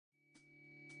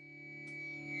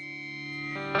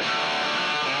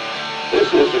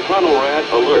is a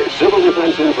Conelrad alert. Civil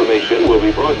defense information will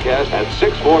be broadcast at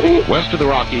 6:40. West of the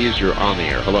Rockies, you're on the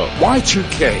air. Hello.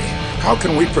 Y2K, how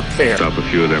can we prepare? Stop a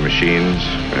few of their machines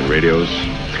and radios.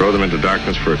 Throw them into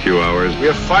darkness for a few hours. We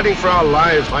are fighting for our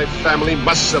lives. My family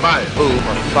must survive. For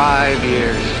 5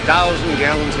 years, 1,000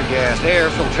 gallons of gas, air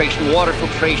filtration, water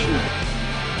filtration.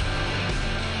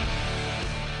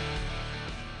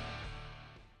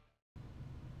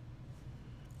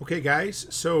 Okay, guys,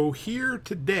 so here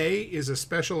today is a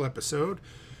special episode.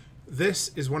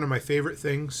 This is one of my favorite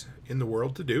things in the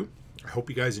world to do. I hope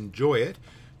you guys enjoy it.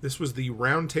 This was the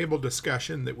roundtable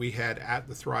discussion that we had at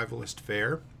the Thrivalist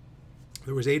Fair.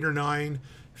 There was 8 or 9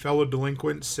 fellow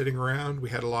delinquents sitting around.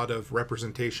 We had a lot of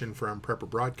representation from Prepper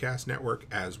Broadcast Network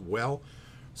as well.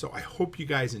 So I hope you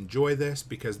guys enjoy this,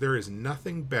 because there is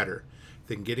nothing better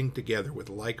than getting together with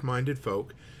like-minded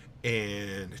folk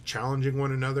and challenging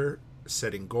one another,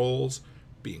 setting goals,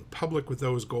 being public with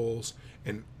those goals,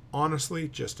 and honestly,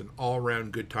 just an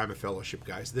all-around good time of fellowship,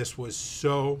 guys. This was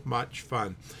so much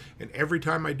fun. And every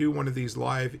time I do one of these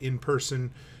live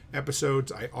in-person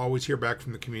episodes, I always hear back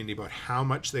from the community about how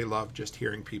much they love just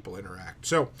hearing people interact.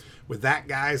 So with that,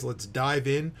 guys, let's dive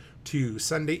in to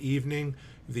Sunday evening,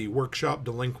 the Workshop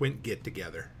Deliquent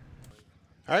get-together.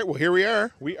 All right, well, here we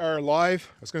are. We are live.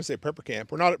 I was going to say Prepper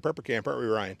Camp. We're not at Prepper Camp, aren't we,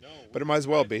 Ryan? No, but it might as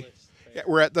well be. Yeah,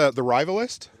 we're at the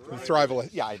Rivalist? The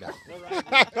Thrivalist. Yeah, I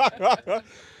know.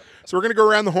 So we're going to go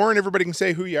around the horn. Everybody can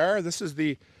say who you are. This is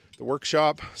the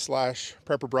Workshop /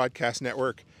 Prepper Broadcast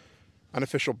Network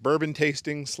unofficial bourbon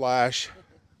tasting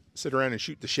 / sit around and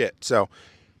shoot the shit. So,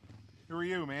 who are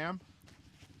you, ma'am?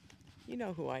 You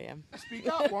know who I am. Speak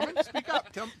up, woman. Speak up.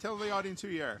 Tell the audience who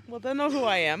you are. Well, they know who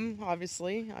I am,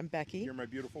 obviously. I'm Becky. You're my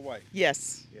beautiful wife.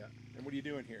 Yes. Yeah. And what are you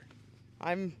doing here?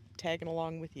 I'm tagging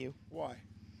along with you. Why?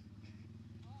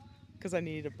 Because I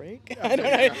needed a break. I don't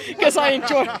know.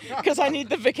 Because I need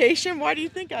the vacation. Why do you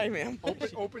think I am?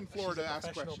 Open floor to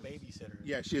ask questions. Babysitter.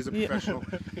 Yeah, she is a professional.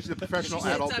 She's a professional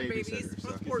adult babysitter.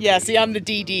 So. Yeah, see, I'm the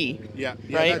DD. Yeah,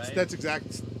 right? That's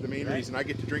the main reason. I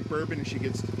get to drink bourbon and she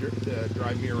gets to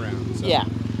drive me around. So. Yeah.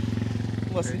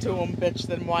 Listen to him bitch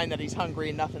then whine that he's hungry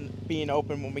and nothing being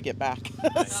open when we get back.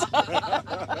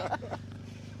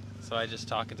 So I just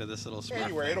talking to this little smurf.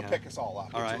 Anyway, it'll pick us all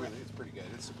up. All right. It's pretty good.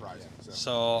 It's surprising.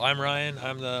 So I'm Ryan.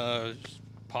 I'm the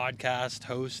podcast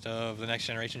host of the Next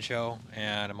Generation Show,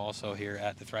 and I'm also here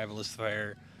at the Thrivalist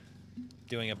Fair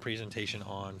doing a presentation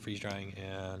on freeze drying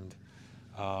and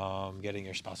getting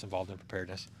your spouse involved in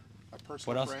preparedness. A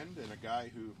personal friend and a guy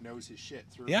who knows his shit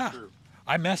through and through.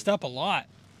 I messed up a lot,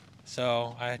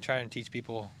 so I try and teach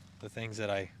people the things that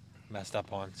I messed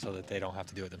up on so that they don't have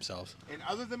to do it themselves. And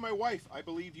other than my wife, I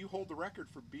believe you hold the record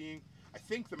for being, I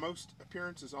think, the most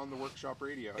appearances on the Workshop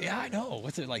Radio. Yeah, I know.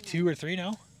 What's it, like 2 or 3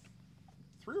 now?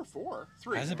 3 or 4.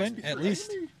 3. Has it been? At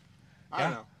least. I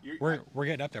don't know. We're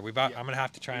getting up there. I'm gonna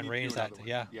have to try and raise that.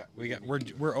 Yeah.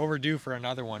 We're overdue for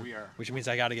another one. We are. Which means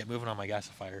I got to get moving on my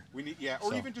gasifier. We need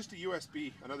even just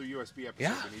another USB episode.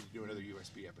 Yeah. We need to do another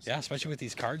USB episode. Yeah, especially with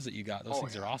these cards that you got. Those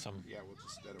things are awesome. Yeah,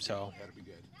 that'll be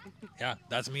good. Yeah,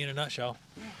 that's me in a nutshell.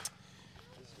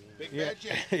 Big bad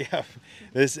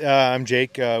Jake. I'm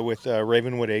Jake with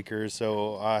Ravenwood Acres.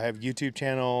 So I have a YouTube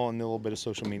channel and a little bit of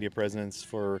social media presence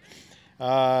for,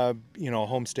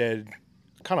 homestead,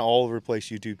 kind of all over the place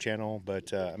YouTube channel.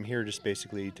 But I'm here just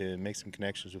basically to make some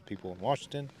connections with people in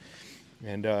Washington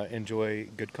and enjoy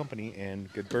good company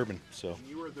and good bourbon. So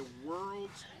you are the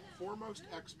world's foremost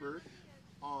expert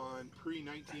on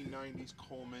pre-1990s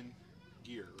Coleman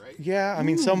gear, right? Yeah, I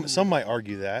mean, some might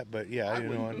argue that, but yeah, I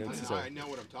know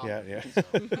what I'm talking about. Yeah.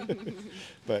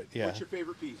 But yeah. What's your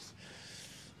favorite piece?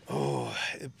 Oh,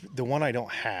 the one I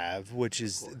don't have, which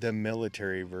is the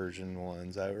military version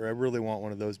ones. I really want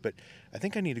one of those, but I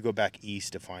think I need to go back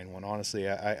east to find one. Honestly,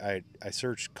 I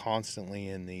search constantly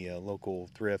in the local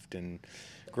thrift and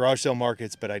garage sale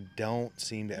markets, but I don't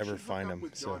seem to ever find them.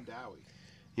 With John Dowie.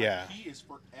 Yeah. He is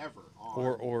forever on.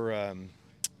 Or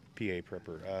PA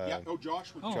Prepper.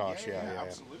 Josh. Josh, yeah.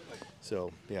 Absolutely.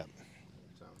 So, yeah.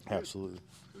 Absolutely.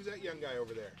 Who's that young guy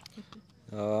over there?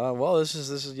 Well, this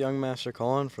is Young Master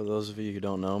Colin. For those of you who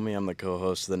don't know me, I'm the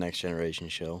co-host of the Next Generation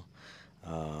Show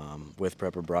with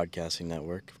Prepper Broadcasting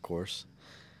Network, of course.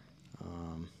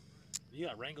 You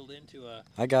got wrangled into a.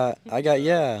 I got,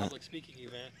 yeah. Public speaking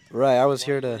event. Right, I was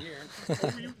here to.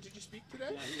 Did you speak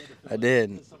today? I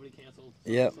did. Somebody canceled.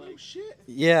 Yep. Oh shit.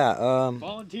 Yeah.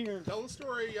 Volunteer. Tell the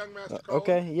story, Young Master Colin.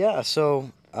 Okay. Yeah.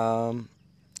 So,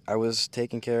 I was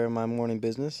taking care of my morning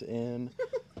business in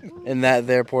that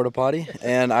there porta potty,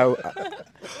 and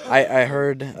I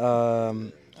heard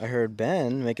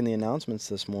Ben making the announcements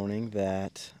this morning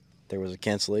that there was a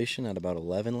cancellation at about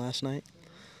 11 last night.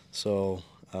 So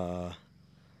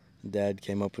Dad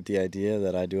came up with the idea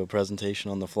that I do a presentation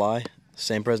on the fly.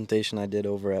 Same presentation I did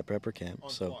over at Prepper Camp.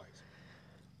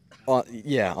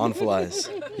 Yeah, on flies.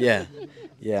 Yeah,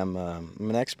 I'm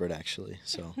an expert actually.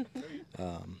 So.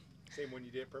 Same one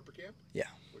you did at Prepper Camp? Yeah.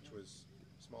 Which was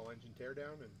small engine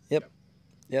teardown? And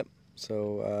Yep.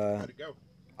 So how'd it go?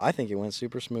 I think it went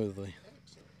super smoothly.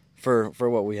 For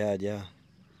what we had, yeah.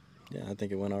 Yeah, I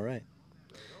think it went all right.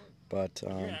 But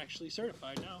you're actually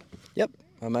certified now. Yep,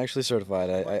 I'm actually certified.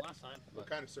 What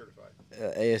kind of certified?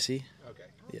 ASE. Okay.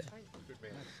 Yeah. Good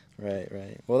man.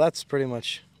 Right. Well, that's pretty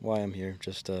much why I'm here,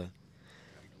 just to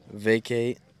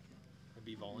vacate.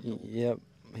 Be voluntold. Yep.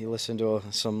 He listened to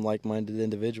some like-minded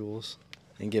individuals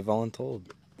and get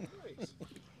voluntold.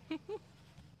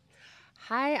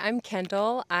 Hi, I'm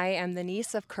Kendall. I am the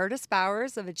niece of Curtis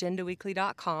Bowers of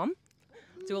AgendaWeekly.com.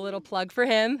 Do a little plug for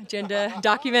him, Agenda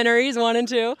documentaries 1 and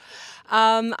 2.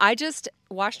 I just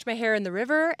washed my hair in the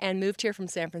river and moved here from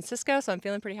San Francisco, so I'm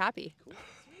feeling pretty happy.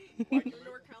 Why did you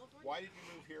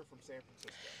move here from San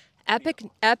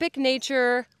Francisco? Epic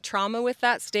nature, trauma with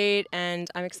that state, and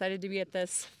I'm excited to be at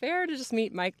this fair to just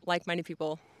meet like-minded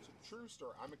people. It's a true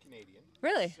story. I'm a Canadian.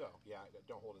 Really? So, yeah,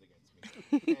 don't hold it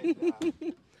against me.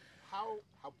 And, how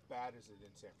bad is it in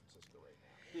San Francisco right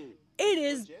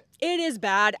now? It is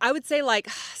bad. I would say like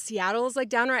Seattle is like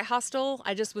downright hostile.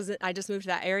 I just moved to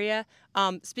that area.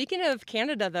 Speaking of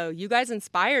Canada though, you guys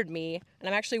inspired me, and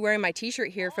I'm actually wearing my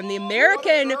t-shirt here from the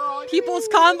American People's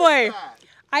Convoy.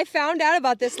 I found out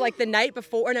about this like the night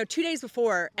before, or no, 2 days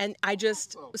before, and I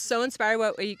just was so inspired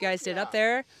by what you guys did up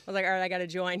there. I was like, all right, I gotta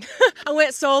join. I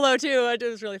went solo too. It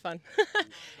was really fun.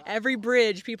 Every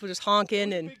bridge, people just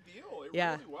honking and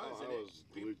yeah. Really was. I was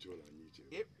glued to it on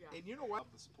YouTube. And you know what?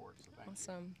 The support. So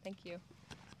Awesome. Thank you.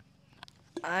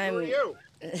 Who are you?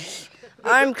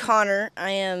 I'm Connor. I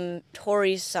am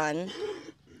Tori's son.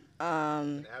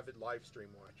 An avid live stream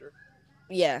watcher.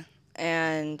 Yeah,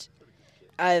 and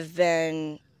I've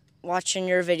been watching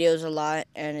your videos a lot,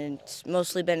 and it's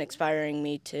mostly been inspiring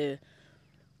me to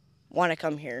want to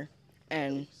come here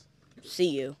and see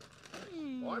you.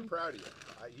 Well, I'm proud of you.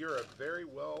 You're a very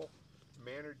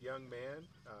well-mannered young man.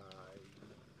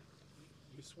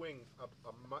 You swing a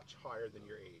much higher than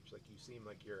your age. Like, you seem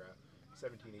like you're a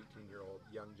 17, 18-year-old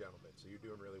young gentleman, so you're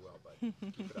doing really well, bud.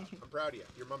 Keep it up. I'm proud of you.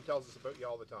 Your mom tells us about you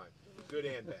all the time, good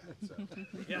and bad. So.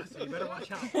 Yeah, so you better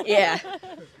watch out. Yeah.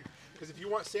 Because if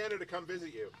you want Santa to come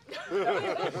visit you.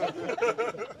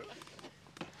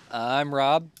 I'm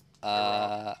Rob.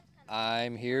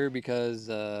 I'm here because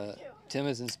Tim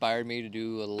has inspired me to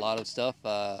do a lot of stuff.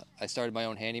 I started my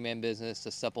own handyman business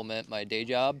to supplement my day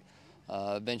job.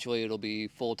 Eventually it'll be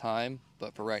full-time,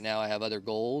 but for right now I have other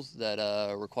goals that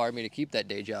require me to keep that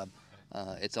day job.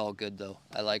 It's all good though.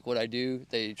 I like what I do.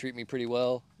 They treat me pretty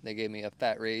well. They gave me a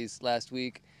fat raise last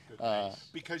week.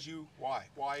 Because why?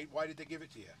 Why did they give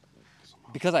it to you?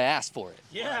 Because I asked for it.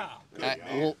 Yeah.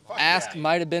 Asked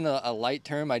might have been a light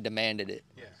term. I demanded it.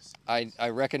 Yes. I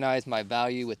recognize my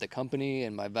value with the company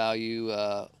and my value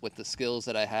with the skills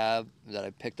that I have, that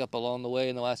I picked up along the way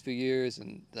in the last few years,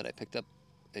 and that I picked up,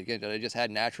 again, that I just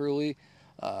had naturally.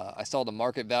 I saw the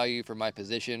market value for my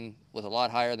position was a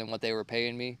lot higher than what they were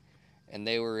paying me, and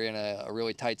they were in a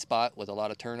really tight spot with a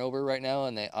lot of turnover right now,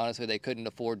 and they couldn't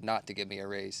afford not to give me a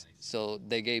raise. So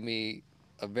they gave me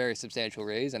a very substantial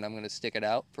raise, and I'm going to stick it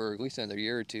out for at least another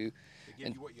year or two. They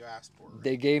gave you what you asked for. Right?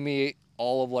 They gave me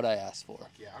all of what I asked for.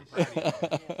 Yeah, I'm proud of you.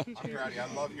 I'm proud of you.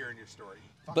 I love hearing your story.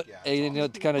 But to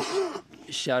kind of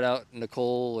shout out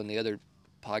Nicole and the other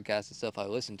podcasts and stuff I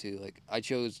listen to, like, I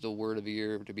chose the word of the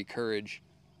year to be courage.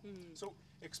 So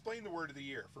explain the word of the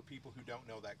year for people who don't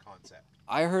know that concept.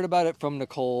 I heard about it from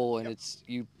Nicole, and it's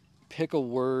you pick a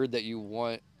word that you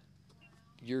want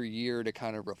your year to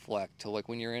kind of reflect. To, like,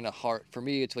 when you're in a hard, for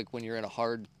me, it's like when you're in a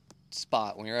hard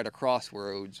spot, when you're at a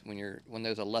crossroads, when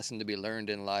there's a lesson to be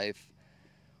learned in life,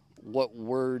 what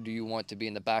word do you want to be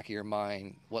in the back of your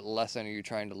mind? What lesson are you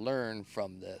trying to learn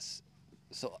from this?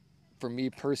 So for me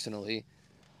personally,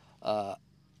 I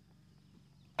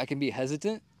can be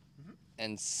hesitant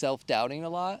and self-doubting a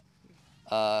lot.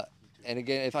 And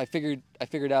again, I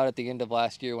figured out at the end of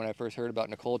last year when I first heard about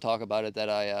Nicole talk about it that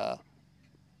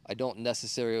I don't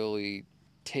necessarily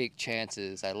take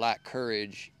chances. I lack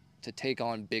courage to take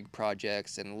on big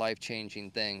projects and life-changing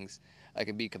things. I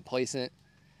can be complacent,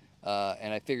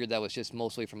 and I figured that was just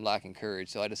mostly from lacking courage.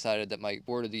 So I decided that my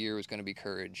word of the year was going to be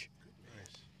courage.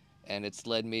 And it's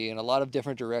led me in a lot of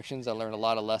different directions. I learned a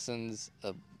lot of lessons.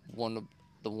 One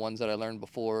the ones that I learned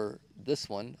before this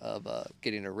one of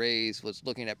getting a raise was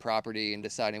looking at property and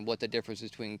deciding what the difference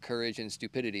between courage and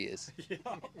stupidity is.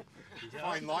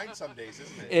 Fine line some days,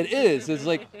 isn't it? It is. It's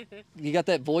like you got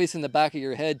that voice in the back of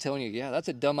your head telling you, yeah, that's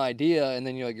a dumb idea. And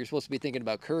then you're like, you're supposed to be thinking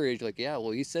about courage. Like, yeah,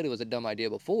 well, you said it was a dumb idea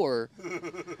before.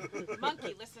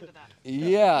 Monkey, listen to that.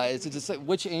 Yeah, it's just like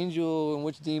which angel and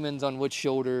which demon's on which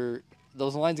shoulder.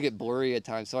 Those lines get blurry at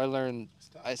times. So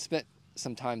I spent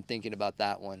some time thinking about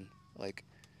that one. Like,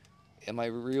 do I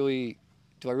really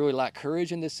lack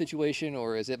courage in this situation,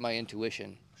 or is it my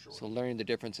intuition? Sure. So learning the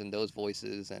difference in those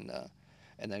voices, and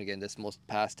then again, this most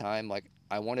past time, like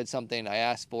I wanted something, I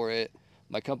asked for it,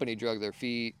 my company drug their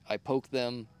feet, I poked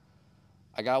them,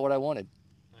 I got what I wanted.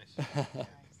 Nice.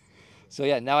 So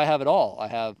yeah, now I have it all. I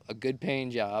have a good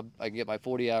paying job, I can get my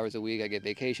 40 hours a week, I get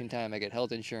vacation time, I get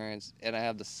health insurance, and I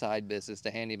have the side business,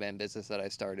 the handyman business that I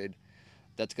started.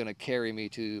 That's going to carry me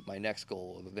to my next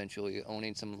goal of eventually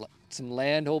owning some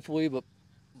land, hopefully, but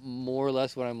more or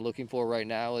less what I'm looking for right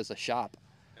now is a shop.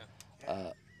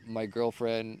 Yeah. My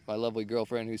girlfriend, my lovely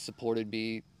girlfriend who supported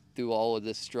me through all of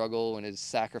this struggle and is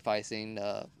sacrificing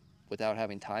without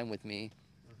having time with me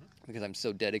because I'm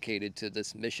so dedicated to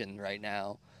this mission right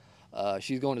now.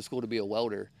 She's going to school to be a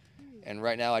welder, and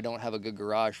right now I don't have a good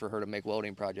garage for her to make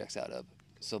welding projects out of.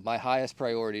 So my highest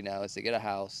priority now is to get a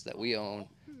house that we own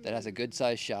that has a good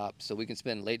sized shop so we can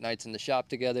spend late nights in the shop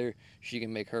together. She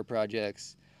can make her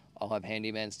projects. I'll have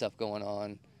handyman stuff going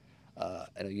on.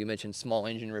 I know you mentioned small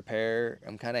engine repair.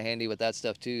 I'm kind of handy with that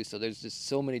stuff too. So there's just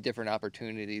so many different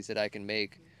opportunities that I can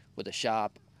make with a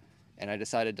shop. And I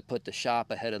decided to put the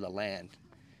shop ahead of the land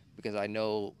because I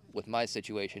know with my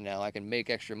situation now, I can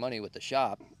make extra money with the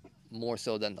shop more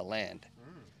so than the land.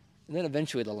 And then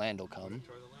eventually the land will come.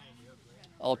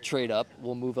 I'll trade up.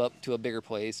 We'll move up to a bigger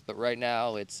place. But right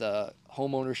now it's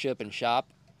home ownership and shop.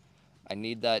 I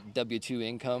need that W-2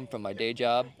 income from my day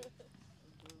job.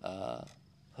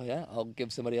 Oh yeah, I'll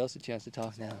give somebody else a chance to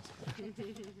talk now.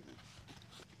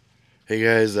 Hey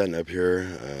guys, Zen up here.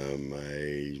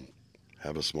 I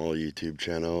have a small YouTube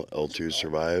channel, L2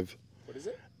 Survive. What is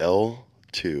it?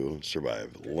 L2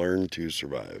 Survive. Learn to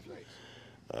survive.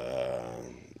 A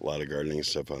lot of gardening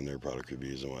stuff on there, product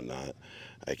reviews and whatnot.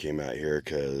 I came out here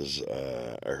because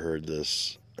I heard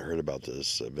about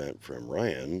this event from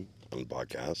Ryan on the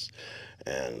podcast,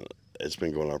 and it's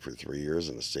been going on for 3 years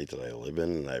in the state that I live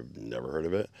in, and I've never heard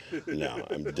of it. No,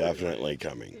 I'm definitely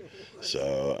coming.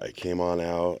 So I came on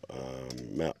out,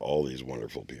 met all these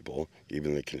wonderful people,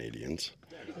 even the Canadians,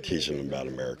 teaching them about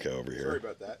America over here. Sorry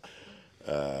about that.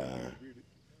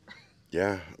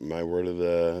 Yeah, my word of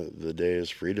the day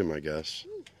is freedom, I guess.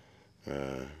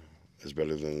 Is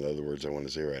better than the other words I want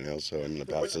to say right now, so I'm going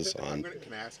to pass this on.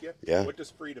 Can I ask you? Yeah. What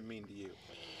does freedom mean to you?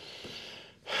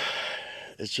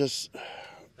 It's just...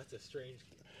 That's a strange...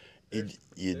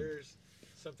 There's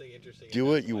something interesting. Do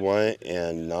what you want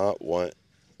and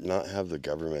not have the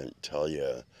government tell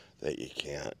you that you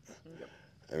can't.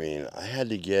 I mean, I had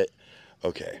to get...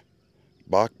 Okay,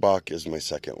 bok is my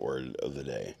second word of the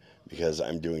day because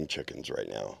I'm doing chickens right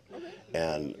now.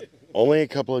 And only a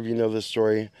couple of you know this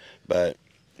story, but...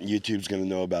 YouTube's going to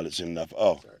know about it soon enough.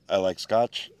 Oh, I like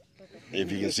scotch,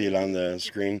 if you can see it on the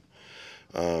screen.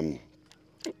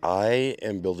 I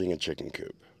am building a chicken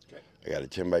coop. I got a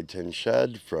 10 by 10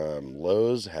 shed from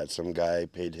Lowe's, had some guy,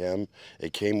 paid him.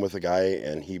 It came with a guy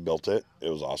and he built it. It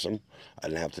was awesome. I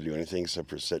didn't have to do anything except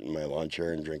for sit in my lawn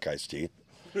chair and drink iced tea.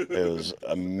 It was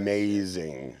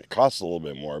amazing. It cost a little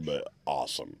bit more, but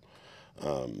awesome.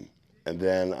 And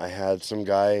then I had some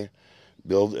guy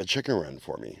build a chicken run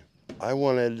for me. I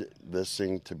wanted this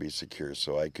thing to be secure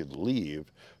so I could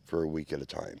leave for a week at a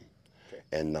time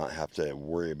and not have to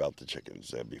worry about the chickens.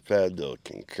 They'll be fed, they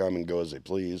can come and go as they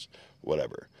please,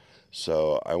 whatever.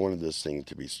 So I wanted this thing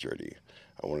to be sturdy.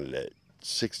 I wanted it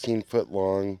 16 foot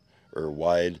long or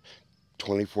wide,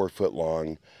 24 foot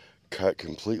long, cut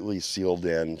completely sealed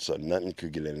in so nothing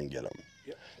could get in and get them.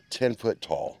 10 foot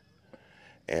tall.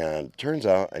 And turns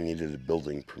out I needed a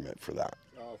building permit for that.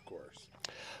 Oh, of course.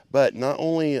 But not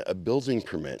only a building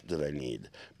permit did I need,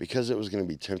 because it was going to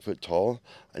be 10 foot tall,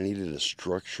 I needed a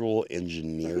structural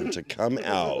engineer to come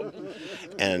out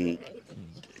and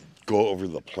go over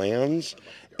the plans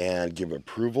and give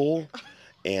approval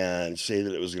and say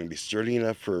that it was going to be sturdy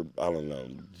enough for, I don't know,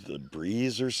 the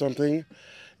breeze or something.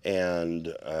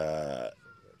 And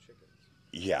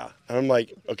yeah, and I'm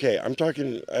like, okay,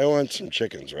 I want some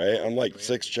chickens, right? I'm like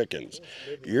 6 chickens.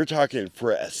 You're talking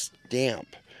for a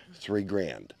stamp,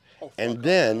 $3,000. And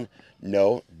then,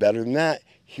 no, better than that,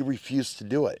 he refused to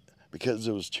do it because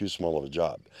it was too small of a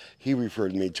job. He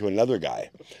referred me to another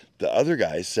guy. The other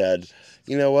guy said,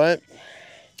 you know what?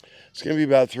 It's going to be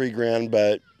about $3,000,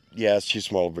 but yeah, it's too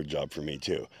small of a job for me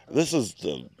too. This is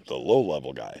the low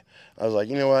level guy. I was like,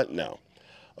 you know what? No.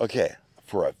 Okay,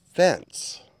 for a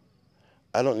fence,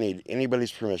 I don't need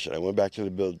anybody's permission. I went back to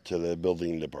the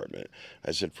building department.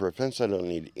 I said, for a fence, I don't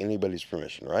need anybody's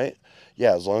permission, right?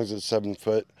 Yeah, as long as it's 7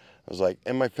 foot. I was like,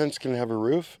 and my fence can have a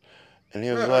roof? And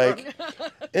he was like,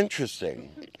 interesting.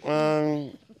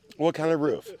 What kind of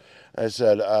roof? I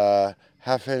said,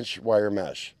 1/2-inch wire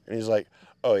mesh. And he's like,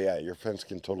 oh yeah, your fence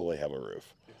can totally have a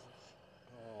roof.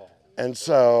 And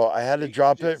so I had to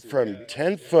drop it from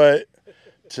 10 foot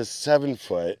to 7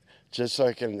 foot just so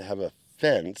I can have a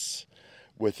fence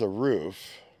with a roof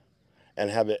and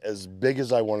have it as big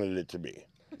as I wanted it to be.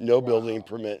 No building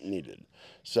permit needed.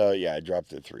 So yeah, I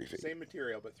dropped it 3 feet. Same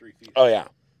material, but 3 feet. Oh yeah.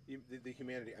 The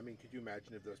humanity. I mean, could you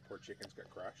imagine if those poor chickens got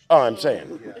crushed? Oh, I'm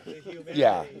saying.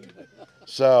 Yeah.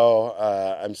 So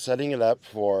I'm setting it up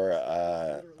for.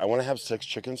 I want to have 6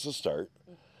 chickens to start,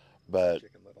 but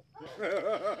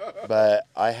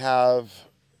I have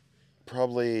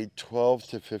probably 12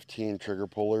 to 15 trigger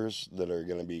pullers that are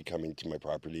going to be coming to my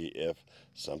property if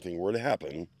something were to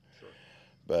happen. Sure.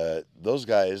 But those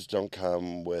guys don't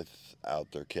come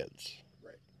without their kids.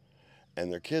 Right.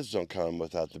 And their kids don't come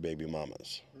without the baby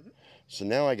mamas. Mm-hmm. So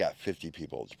now I got 50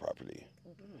 people at the property.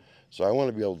 Mm-hmm. So I want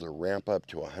to be able to ramp up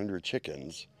to 100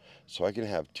 chickens so I can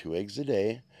have 2 eggs a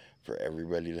day for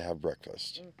everybody to have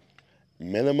breakfast.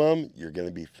 Minimum, you're going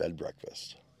to be fed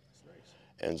breakfast.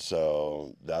 And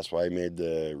so that's why I made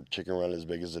the chicken run as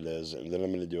big as it is. And then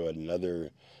I'm going to do another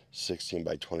 16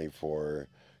 by 24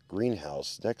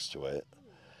 greenhouse next to it.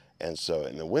 And so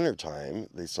in the wintertime,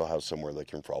 they still have somewhere they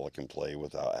can frolic and play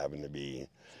without having to be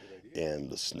in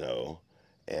the snow,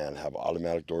 and have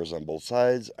automatic doors on both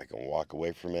sides. I can walk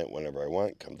away from it whenever I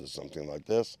want, come to something like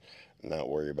this, and not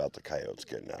worry about the coyotes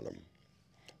getting at them.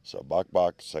 So bok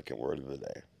bok, second word of the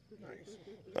day. Nice.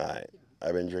 All right.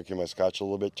 I've been drinking my scotch a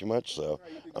little bit too much, so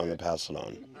I'm going to pass it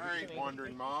on. All right,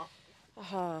 Wandering Ma.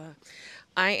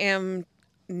 I am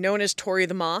known as Tori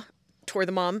the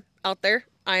Mom out there.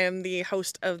 I am the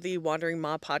host of the Wandering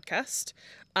Ma podcast.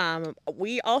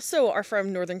 We also are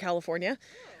from Northern California.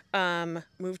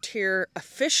 Moved here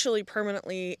officially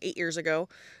permanently 8 years ago,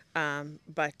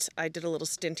 but I did a little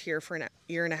stint here for a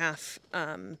year and a half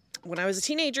when I was a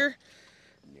teenager.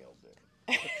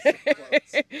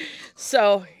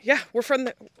 So yeah, we're from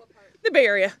the Bay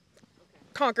Area,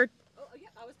 Concord. Oh yeah,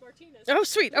 I was Martinez. Oh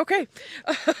sweet, okay.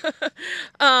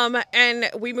 And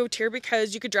we moved here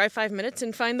because you could drive 5 minutes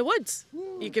and find the woods.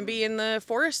 You can be in the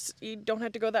forest. You don't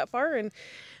have to go that far. And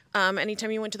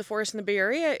anytime you went to the forest in the Bay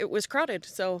Area, it was crowded.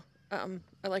 So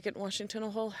I like it in Washington a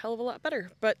whole hell of a lot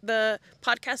better. But the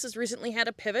podcast has recently had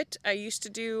a pivot. I used to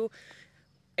do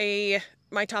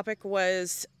my topic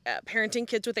was parenting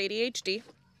kids with ADHD,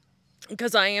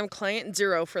 because I am client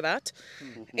 0 for that.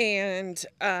 And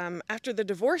after the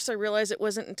divorce, I realized it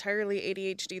wasn't entirely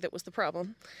ADHD that was the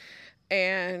problem.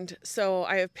 And so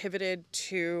I have pivoted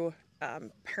to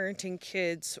parenting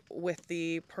kids with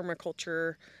the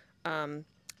permaculture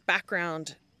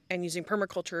background and using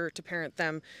permaculture to parent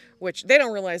them, which they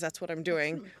don't realize that's what I'm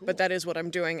doing, really cool. But that is what I'm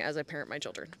doing as I parent my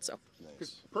children. So,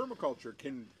 because permaculture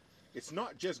it's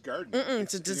not just gardening.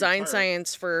 It's a design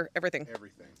science for everything.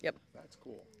 Everything. Yep. That's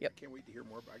cool. Yep. I can't wait to hear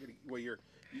more.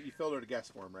 You filled out a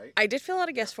guest form, right? I did fill out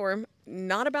a guest form.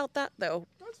 Not about that though.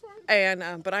 That's fine.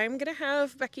 And but I'm gonna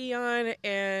have Becky on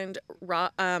and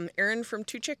Aaron from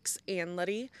Two Chicks and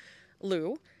Letty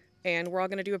Lou, and we're all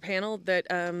gonna do a panel that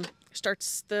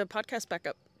starts the podcast back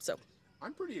up. So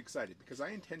I'm pretty excited because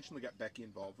I intentionally got Becky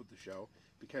involved with the show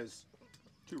because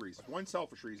 2 reasons. One,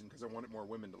 selfish reason, because I wanted more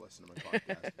women to listen to my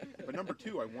podcast. But number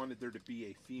 2, I wanted there to be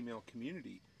a female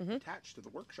community attached to the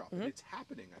workshop. And it's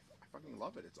happening. I fucking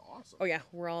love it. It's awesome. Oh, yeah.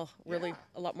 We're all really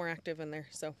a lot more active in there.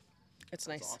 So it's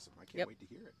nice. That's awesome. I can't wait to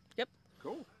hear it. Yep.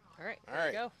 Cool. All right. There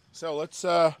we go. So let's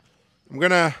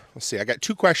see. I got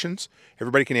 2 questions.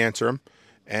 Everybody can answer them,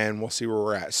 and we'll see where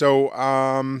we're at. So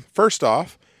first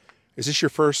off, is this your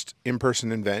first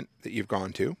in-person event that you've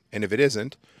gone to? And if it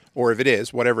isn't, or if it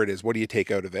is, whatever it is, what do you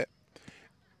take out of it?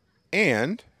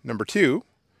 And number 2,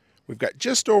 we got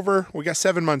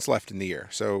 7 months left in the year.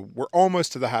 So we're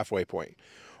almost to the halfway point.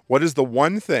 What is the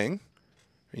one thing,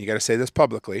 and you got to say this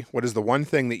publicly, what is the one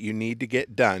thing that you need to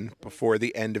get done before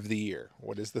the end of the year?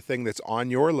 What is the thing that's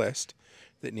on your list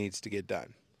that needs to get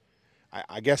done?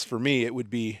 I guess for me, it would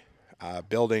be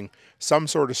building some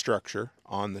sort of structure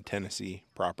on the Tennessee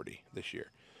property this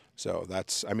year. So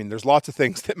there's lots of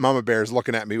things that Mama Bear is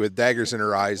looking at me with daggers in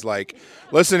her eyes like,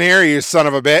 listen here, you son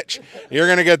of a bitch, you're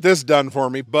going to get this done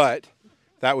for me. But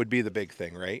that would be the big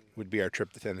thing, right? Would be our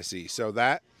trip to Tennessee. So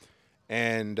that,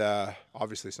 And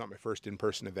obviously it's not my first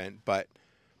in-person event, but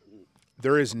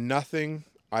there is nothing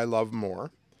I love more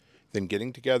than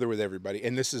getting together with everybody.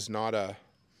 And this is not a,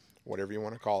 whatever you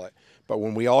want to call it, but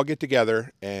when we all get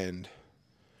together and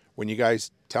when you guys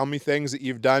tell me things that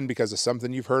you've done because of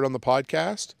something you've heard on the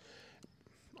podcast,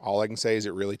 all I can say is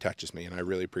it really touches me, and I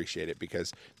really appreciate it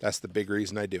because that's the big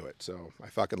reason I do it. So I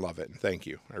fucking love it, and thank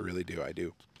you. I really do. I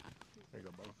do. There you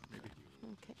go, Bo. Maybe.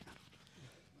 Okay.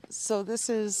 So this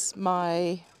is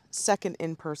my second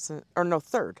in-person, or no,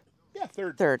 third. Yeah,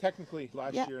 third. Technically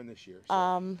last year and this year.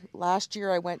 So. Last year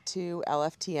I went to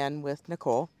LFTN with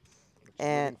Nicole.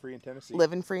 And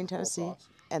living free in Tennessee.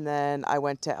 And then I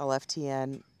went to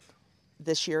LFTN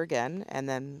this year again, and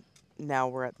then now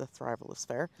we're at the Thrivalist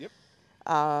Fair. Yep.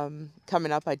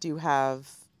 Coming up,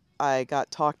 I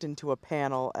got talked into a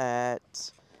panel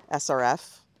at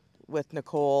SRF with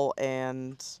Nicole,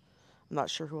 and I'm not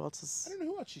sure who else is. I don't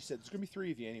know who else she said. There's going to be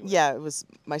 3 of you anyway. Yeah, it was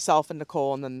myself and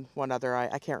Nicole, and then one other.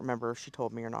 I can't remember if she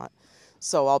told me or not.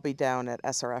 So I'll be down at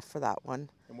SRF for that one.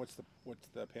 And what's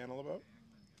the panel about?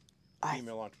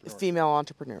 Female entrepreneurship. Female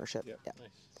entrepreneurship. Yep. Yeah.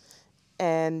 Nice.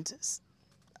 And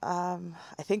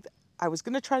I think I was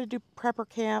going to try to do prepper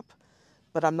camp,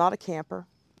 but I'm not a camper,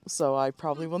 so I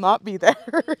probably will not be there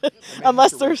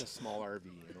unless there's a small RV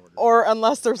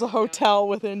unless there's a hotel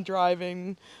within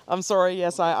driving. I'm sorry.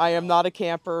 Yes, I am not a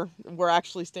camper. We're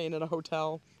actually staying in a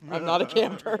hotel. I'm not a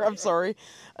camper. I'm sorry.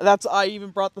 I even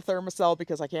brought the thermocell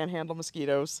because I can't handle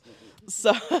mosquitoes.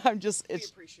 So I'm just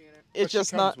it's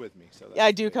just not. With me, so yeah,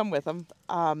 I do come with them.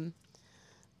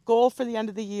 Goal for the end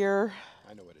of the year.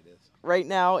 I know what it is. Right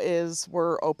now is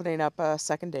we're opening up a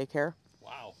second daycare.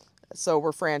 Wow. So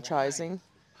we're franchising.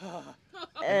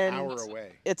 An hour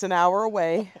away. It's an hour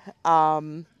away.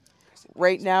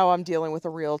 Right now I'm dealing with a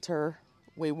realtor.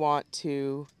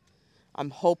 I'm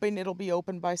hoping it'll be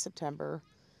open by September.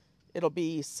 It'll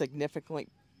be significantly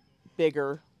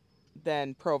bigger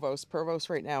than Provost. Provost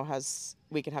right now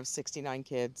we can have 69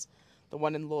 kids. The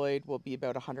one in Lloyd will be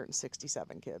about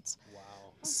 167 kids. Wow.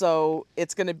 So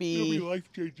it's going to be... It'll be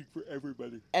life-changing for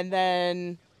everybody. And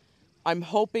then I'm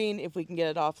hoping if we can get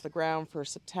it off the ground for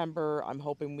September, I'm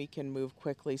hoping we can move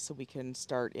quickly so we can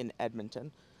start in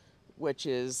Edmonton, which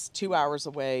is 2 hours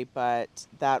away, but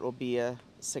that will be a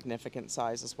significant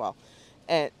size as well.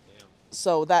 And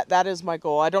so that is my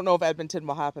goal. I don't know if Edmonton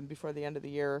will happen before the end of the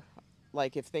year.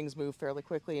 Like if things move fairly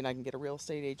quickly and I can get a real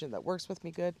estate agent that works with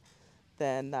me good,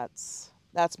 then that's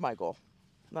my goal.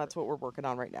 That's what we're working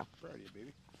on right now. Proud of you,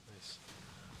 baby. Nice.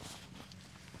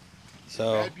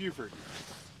 So, Bad Buford.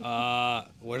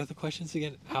 what are the questions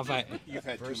again? Have I? You've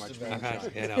had too much I've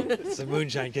moonshine. It's the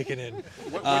moonshine kicking in.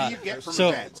 What do you get from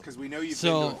events? Because we know you've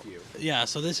been to a few. Yeah,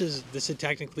 so this would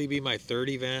technically be my third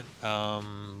event.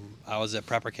 I was at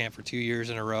Prepper Camp for 2 years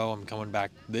in a row. I'm coming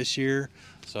back this year,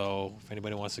 so if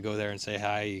anybody wants to go there and say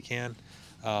hi, you can.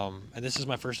 And this is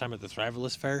my first time at the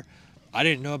Thrivalist Fair. I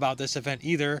didn't know about this event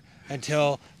either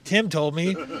until Tim told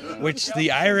me, which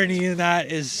the irony in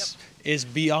that is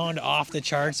beyond off the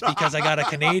charts because I got a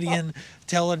Canadian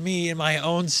telling me in my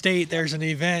own state there's an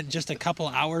event just a couple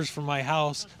hours from my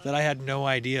house that I had no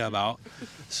idea about.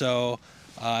 So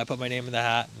I put my name in the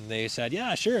hat and they said,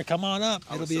 yeah, sure, come on up.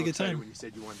 It'll be a good time. When you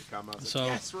said you wanted to come, I was so, like,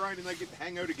 yes, right, and I get to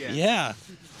hang out again. Yeah.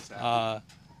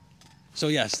 So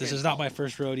yes, this is not my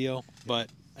first rodeo, but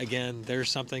again, there's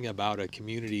something about a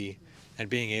community and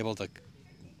being able to.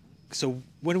 So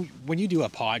when you do a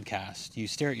podcast, you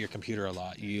stare at your computer a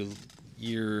lot.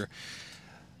 You're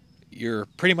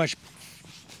pretty much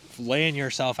laying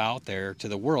yourself out there to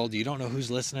the world. You don't know who's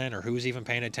listening or who's even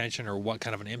paying attention or what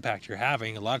kind of an impact you're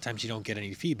having. A lot of times you don't get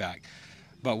any feedback.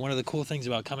 But one of the cool things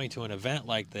about coming to an event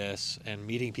like this and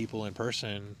meeting people in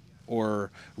person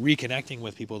or reconnecting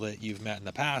with people that you've met in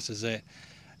the past is that,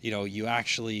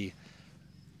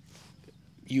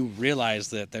 you realize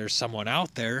that there's someone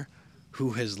out there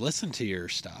who has listened to your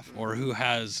stuff or who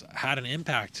has had an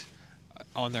impact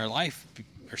on their life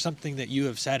or something that you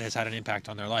have said has had an impact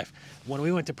on their life. When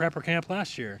we went to Prepper Camp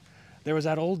last year, there was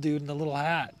that old dude in the little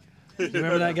hat. You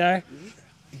remember that guy?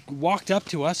 Walked up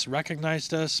to us,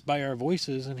 recognized us by our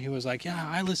voices, and he was like, yeah,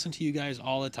 I listen to you guys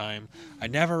all the time. I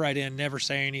never write in, never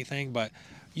say anything, but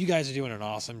you guys are doing an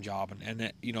awesome job. And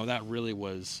that, that really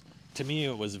was, to me,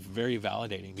 it was very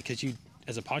validating because you,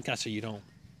 as a podcaster,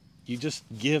 you just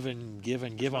give and give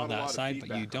and give on that side,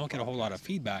 but you don't get a whole lot of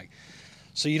feedback.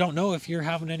 So you don't know if you're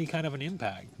having any kind of an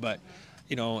impact. But,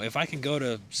 if I can go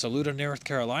to Saluda, North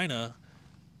Carolina,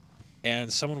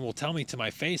 and someone will tell me to my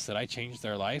face that I changed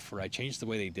their life or I changed the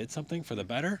way they did something for the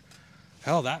better,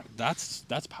 hell, that's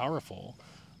powerful.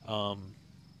 So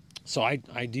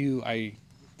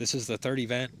that's this is the third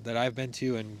event that I've been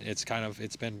to, and it's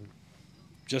been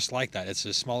just like that. It's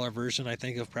a smaller version, I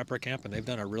think, of Prepper Camp, and they've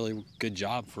done a really good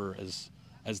job for as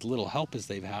little help as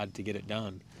they've had to get it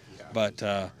done. Yeah.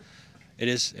 But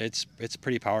it's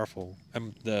pretty powerful.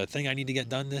 The thing I need to get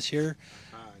done this year,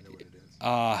 I know what it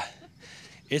is.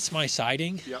 It's my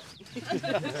siding. Yep. You're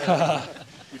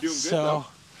doing good, though.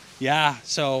 Yeah,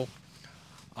 so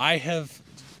I have,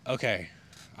 okay,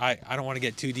 I don't want to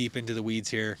get too deep into the weeds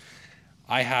here.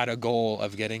 I had a goal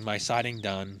of getting my siding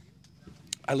done.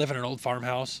 I live in an old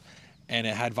farmhouse, and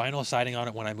it had vinyl siding on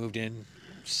it when I moved in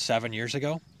 7 years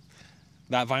ago.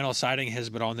 That vinyl siding has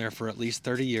been on there for at least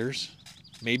 30 years,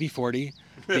 maybe 40,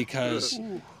 because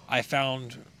I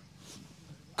found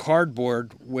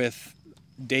cardboard with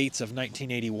dates of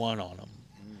 1981 on them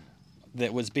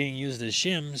that was being used as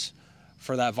shims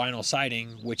for that vinyl siding,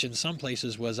 which in some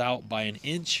places was out by an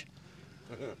inch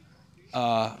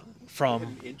from...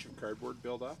 An inch of cardboard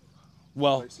build up?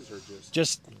 Well, Places or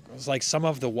just it's like some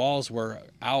of the walls were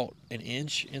out an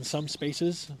inch in some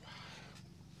spaces,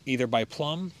 either by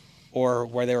plumb or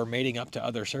where they were mating up to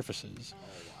other surfaces.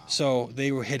 So they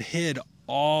had hid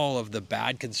all of the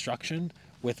bad construction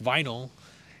with vinyl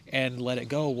and let it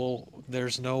go. Well,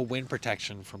 there's no wind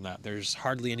protection from that. There's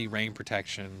hardly any rain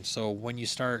protection. So when you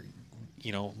start,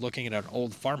 looking at an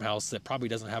old farmhouse that probably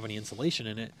doesn't have any insulation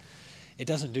in it, it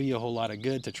doesn't do you a whole lot of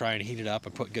good to try and heat it up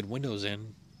and put good windows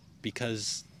in,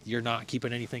 because you're not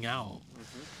keeping anything out.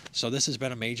 Mm-hmm. So this has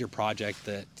been a major project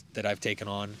that I've taken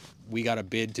on. We got a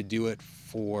bid to do it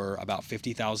for about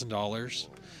 $50,000.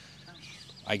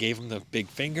 I gave him the big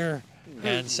finger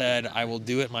and said I will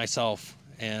do it myself.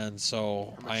 And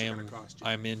so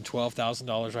I'm in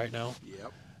 $12,000 right now.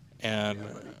 Yep. And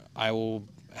I will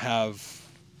have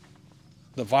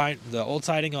the old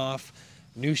siding off,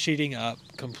 new sheeting up,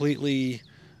 completely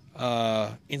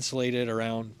insulated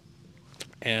around,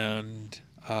 and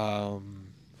I'm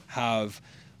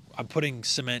putting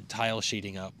cement tile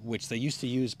sheeting up, which they used to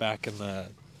use back in the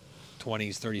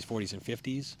 20s, 30s, 40s, and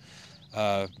 50s.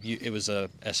 It was a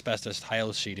asbestos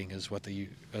tile sheeting is what they use,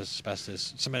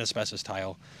 cement asbestos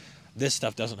tile. This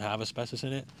stuff doesn't have asbestos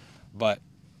in it, but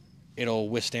it'll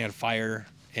withstand fire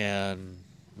and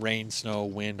rain, snow,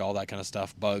 wind, all that kind of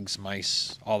stuff, bugs,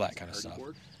 mice, all that kind of stuff.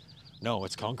 No,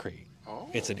 it's concrete. Oh,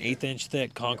 it's an 1/8 inch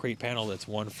thick concrete panel that's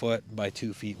 1 foot by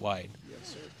 2 feet wide. Yes,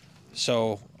 sir.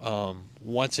 So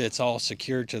once it's all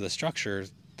secured to the structure,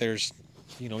 there's,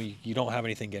 you don't have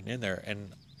anything getting in there.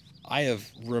 And I have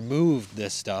removed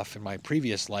this stuff in my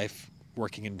previous life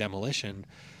working in demolition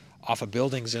off of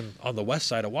buildings on the west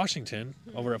side of Washington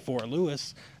over at Fort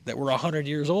Lewis that were 100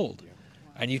 years old.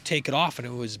 And you take it off and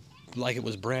it was like it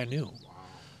was brand new. Wow.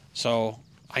 So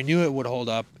I knew it would hold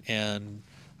up, and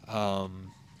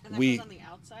And that goes on the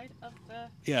outside of the...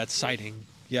 Yeah, it's siding.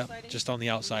 Yep, siding? just on the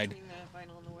outside. Between the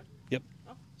vinyl and the wood? Yep.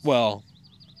 Oh. Well,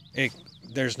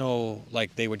 there's no,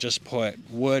 they would just put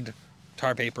wood,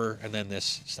 tar paper, and then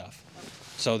this stuff.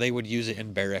 So they would use it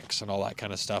in barracks and all that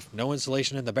kind of stuff. No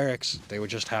insulation in the barracks. They would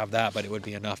just have that, but it would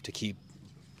be enough to keep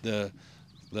the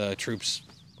troops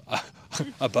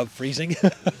above freezing.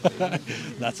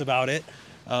 That's about it.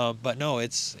 But no,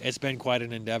 it's been quite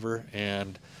an endeavor,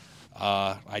 and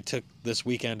I took this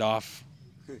weekend off.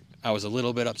 I was a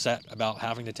little bit upset about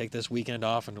having to take this weekend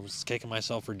off, and was kicking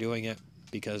myself for doing it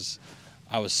because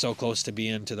I was so close to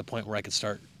being to the point where I could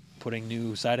start putting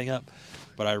new siding up.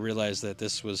 But I realized that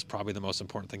this was probably the most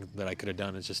important thing that I could have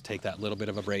done, is just take that little bit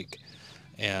of a break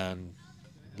and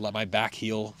let my back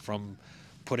heal from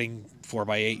putting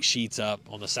 4x8 sheets up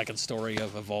on the second story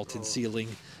of a vaulted ceiling.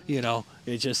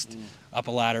 It's just up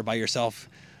a ladder by yourself.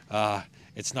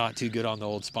 It's not too good on the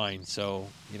old spine. So,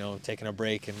 taking a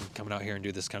break and coming out here and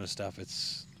do this kind of stuff,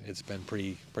 it's been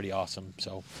pretty awesome.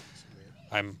 So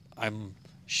I'm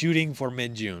shooting for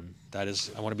mid-June. That is,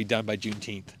 I want to be done by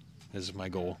Juneteenth is my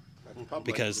goal. Public.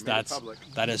 Because that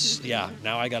is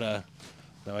now I gotta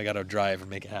drive and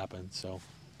make it happen. So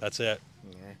that's it.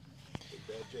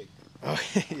 Oh,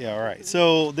 yeah, all right.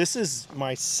 So this is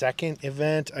my second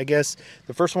event, I guess.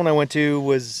 The first one I went to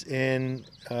was in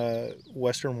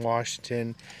Western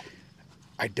Washington.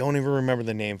 I don't even remember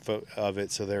the name of it,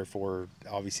 so therefore,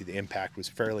 obviously, the impact was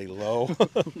fairly low.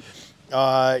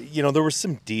 There were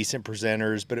some decent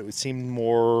presenters, but it seemed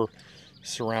more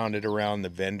surrounded around the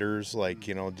vendors,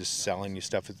 just selling you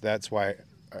stuff. That's why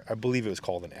I believe it was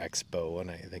called an expo, and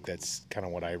I think that's kind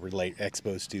of what I relate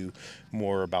expos to,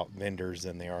 more about vendors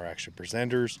than they are actual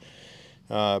presenters,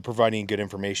 providing good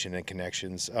information and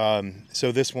connections.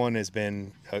 So this one has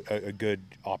been a good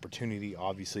opportunity,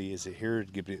 obviously, is it here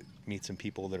to meet some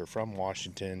people that are from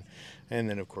Washington, and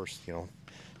then, of course,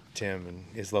 Tim and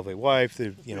his lovely wife,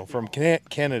 from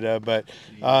Canada. But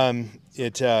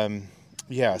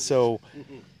yeah. So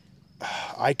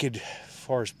I could, as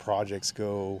far as projects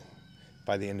go,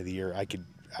 by the end of the year,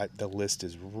 the list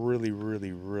is really,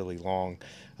 really, really long.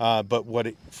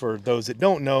 But for those that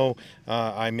don't know,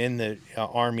 I'm in the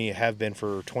Army, have been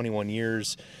for 21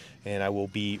 years, and I will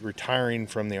be retiring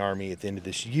from the Army at the end of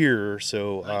this year.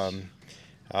 So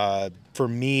for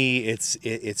me,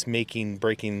 it's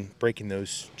breaking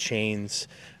those chains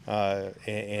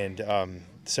and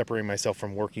separating myself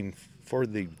from working for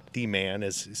the man,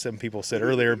 as some people said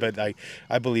earlier. But I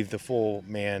believe the full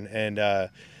man,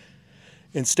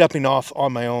 and stepping off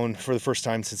on my own for the first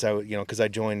time since because I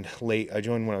joined late. I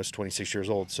joined when I was 26 years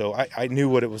old, so I knew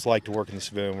what it was like to work in the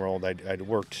civilian world. I'd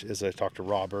worked, as I talked to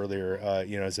Rob earlier,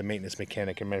 as a maintenance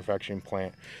mechanic in a manufacturing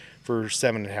plant for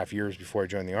 7.5 years before I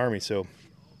joined the Army. So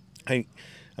I'm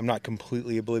not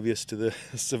completely oblivious to the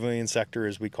civilian sector,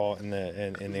 as we call it in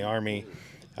the Army,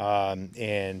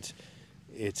 and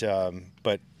it's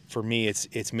but for me,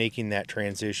 it's making that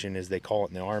transition, as they call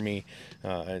it in the Army.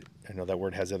 I know that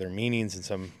word has other meanings in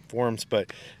some forms,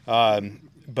 but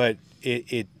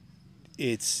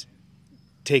it's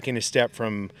taking a step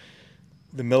from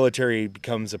the military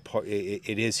becomes a part.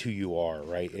 It is who you are,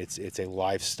 right? It's a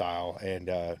lifestyle,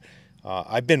 and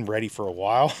I've been ready for a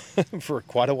while, for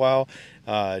quite a while,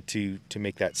 to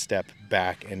make that step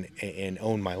back and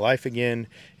own my life again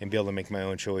and be able to make my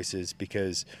own choices,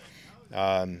 because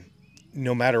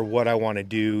no matter what I want to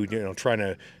do,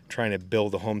 trying to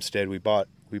build a homestead. We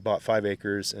bought 5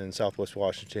 acres in Southwest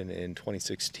Washington in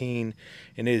 2016,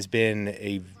 and it has been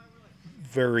a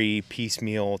very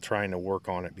piecemeal trying to work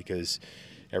on it, because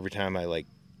every time I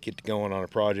get going on a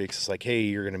project, it's like, hey,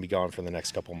 you're going to be gone for the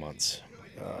next couple months.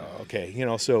 Okay,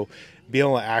 so being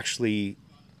able to actually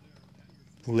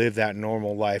live that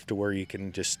normal life to where you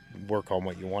can just work on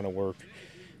what you want to work,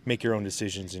 make your own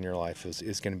decisions in your life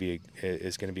is going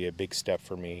to be a big step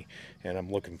for me, and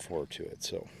I'm looking forward to it.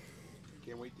 So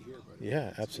can't wait to hear about it.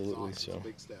 Yeah, absolutely. It's So a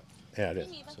big step. Yeah, it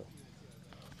is. So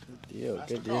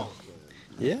Good deal.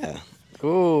 Yeah.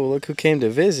 Oh, look who came to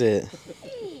visit.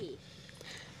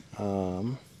 You got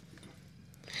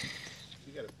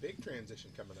a big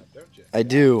transition coming up, don't you?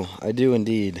 I do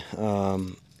indeed.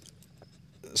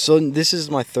 So this is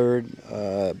my third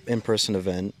in-person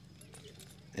event,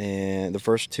 and the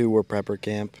first 2 were prepper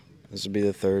camp. This will be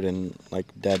the third, and like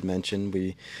Dad mentioned,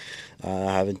 we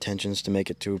have intentions to make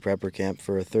it to prepper camp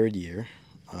for a 3rd year,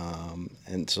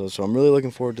 and so I'm really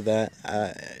looking forward to that.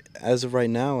 As of right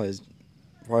now, as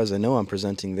far as I know, I'm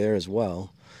presenting there as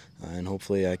well, and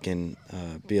hopefully I can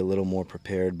be a little more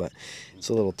prepared. But it's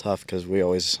a little tough because we're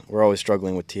always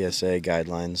struggling with TSA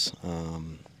guidelines,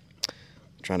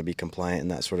 trying to be compliant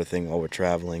and that sort of thing while we're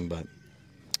traveling. But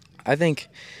I think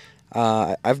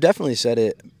I've definitely said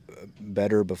it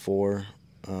better before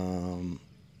on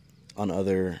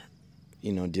other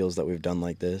deals that we've done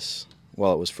like this,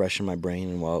 while it was fresh in my brain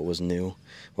and while it was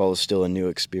still a new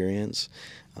experience.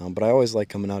 But I always like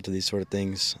coming out to these sort of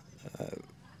things,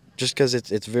 just because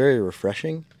it's very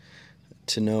refreshing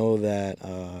to know that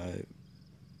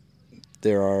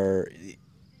there are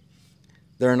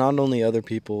not only other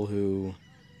people who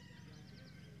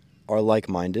are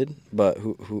like-minded, but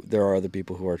who there are other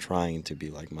people who are trying to be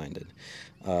like-minded.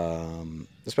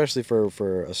 Especially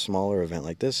for a smaller event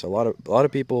like this, a lot of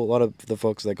the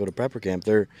folks that go to prepper camp,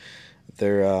 they're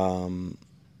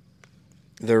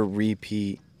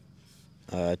repeat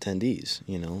attendees.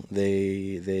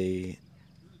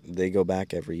 They go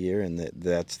back every year, and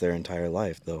that's their entire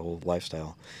life, the whole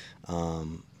lifestyle.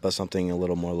 But something a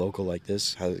little more local like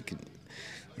this,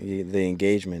 the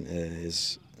engagement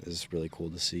is really cool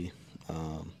to see.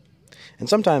 And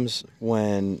sometimes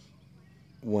when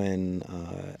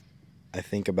I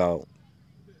think about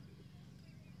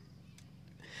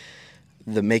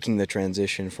making the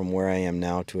transition from where I am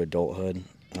now to adulthood,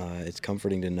 it's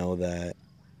comforting to know that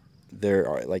there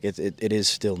are it is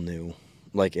still new,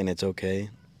 and it's okay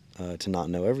to not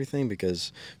know everything,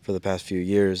 because for the past few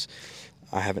years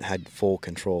I haven't had full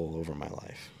control over my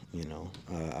life.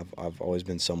 I've always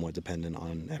been somewhat dependent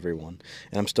on everyone,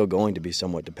 and I'm still going to be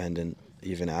somewhat dependent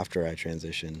even after I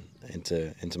transition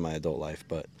into my adult life.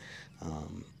 But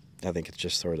I think it's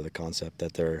just sort of the concept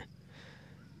that they're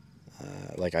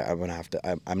I'm gonna have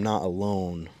to. I'm not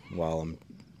alone while I'm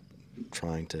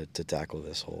trying to tackle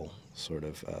this whole sort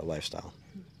of lifestyle.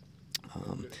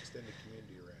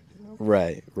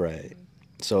 Right.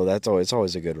 So it's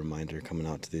always a good reminder coming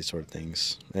out to these sort of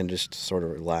things, and just sort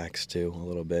of relax too a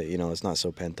little bit. It's not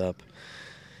so pent up.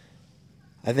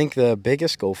 I think the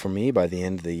biggest goal for me by the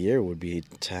end of the year would be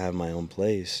to have my own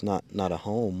place, not a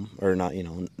home, or not,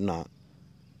 not,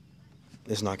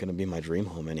 it's not going to be my dream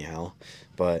home anyhow,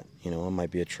 but, it might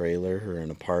be a trailer or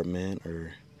an apartment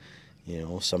or,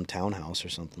 some townhouse or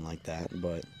something like that.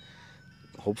 But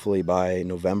hopefully by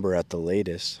November at the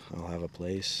latest, I'll have a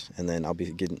place, and then I'll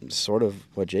be getting sort of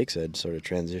what Jake said, sort of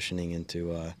transitioning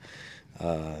into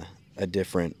a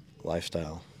different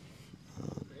lifestyle.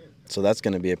 So that's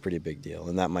going to be a pretty big deal,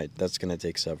 and that's going to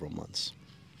take several months.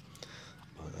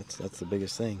 But that's the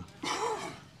biggest thing.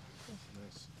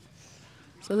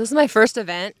 So this is my first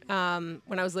event.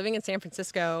 When I was living in San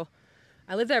Francisco,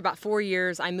 I lived there about 4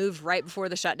 years. I moved right before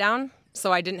the shutdown,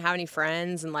 so I didn't have any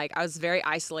friends, and I was very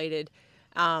isolated.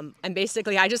 And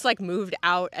basically, I just moved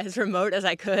out as remote as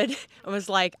I could. I was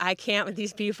like, I can't with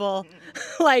these people,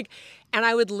 and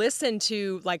I would listen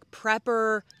to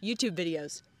prepper YouTube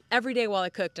videos every day while I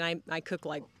cooked, and I cook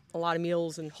a lot of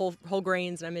meals and whole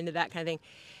grains, and I'm into that kind of thing.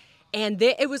 And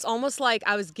it was almost like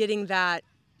I was getting that,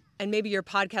 and maybe your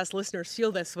podcast listeners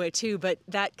feel this way too, but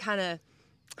that kind of,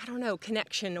 I don't know,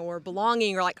 connection or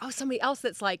belonging, or somebody else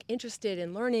that's interested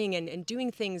in learning and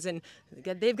doing things, and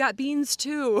they've got beans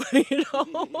too,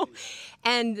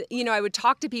 And I would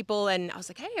talk to people, and I was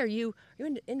like, hey, are you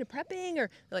into prepping, or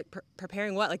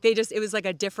preparing what? It was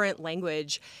a different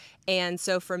language. And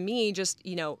so for me, just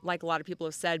like a lot of people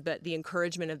have said, but the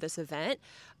encouragement of this event,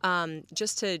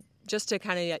 just to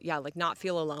kind of not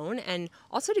feel alone, and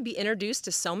also to be introduced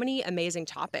to so many amazing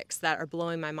topics that are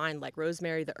blowing my mind, like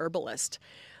Rosemary the herbalist.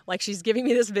 She's giving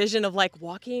me this vision of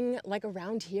walking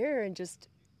around here and just,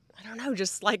 I don't know,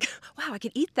 just wow, I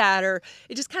could eat that. Or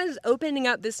it just kind of is opening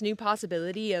up this new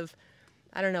possibility of,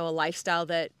 I don't know, a lifestyle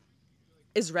that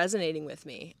is resonating with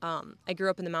me. I grew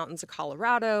up in the mountains of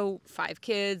Colorado, 5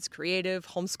 kids, creative,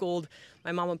 homeschooled.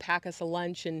 My mom would pack us a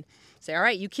lunch and say, all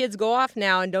right, you kids go off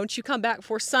now, and don't you come back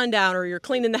before sundown or you're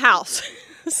cleaning the house.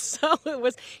 So it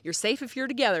was, you're safe if you're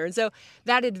together. And so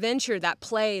that adventure, that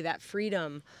play, that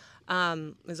freedom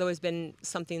has always been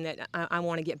something that I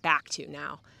want to get back to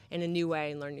now in a new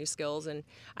way and learn new skills. And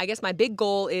I guess my big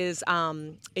goal is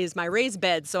my raised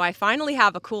bed. So I finally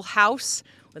have a cool house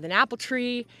with an apple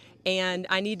tree, and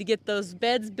I need to get those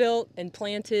beds built and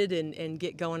planted and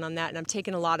get going on that. And I'm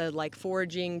taking a lot of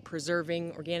foraging,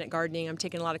 preserving, organic gardening. I'm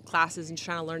taking a lot of classes and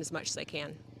trying to learn as much as I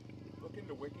can. Look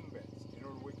into wicking beds. Do you know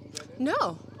what a wicking bed is?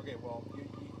 No. Okay, well,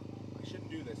 I shouldn't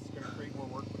do this. It's going to create more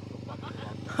work for you.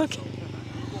 Okay. So,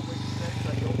 Google wicking beds.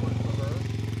 I don't work for her.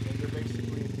 And they're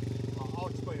basically, I'll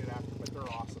explain it after, but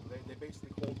they're awesome. They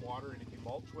basically hold water, and if you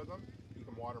mulch with them, you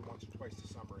can water them once or twice a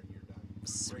summer, and you're done.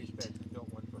 Sweet. Raised beds. I built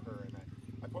one for her, and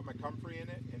I put my comfrey in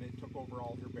it, and it took over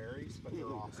all her berries, but they're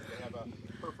awesome. They have a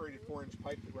perforated 4-inch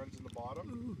pipe that runs in the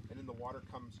bottom, and then the water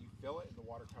comes, you fill it, and the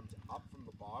water comes up from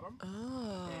the bottom.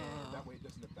 Oh. And that way it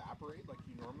doesn't evaporate like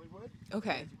you normally would.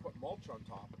 Okay. And if you put mulch on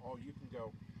top, you can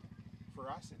go, for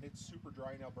us, and it's super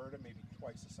dry in Alberta, maybe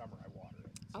twice a summer I water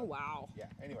it. So, oh, wow. Yeah,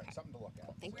 anyway, something to look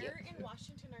at. Thank you. Where in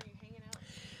Washington are you hanging out?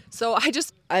 So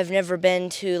I've never been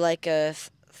to a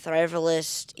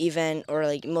Thrivalist event,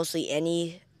 or mostly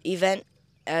any event,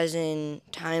 as in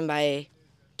time by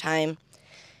time.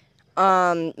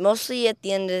 Mostly at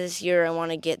the end of this year, I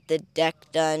want to get the deck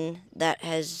done that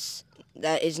is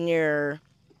near.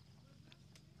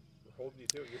 We're holding you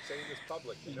to it. You're saying this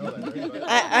public. You know that, right?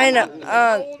 I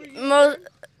know.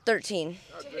 13.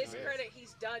 To his credit,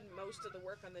 he's done most of the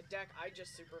work on the deck. I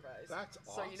just supervised. That's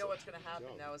awesome. So you know what's going to happen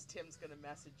now is Tim's going to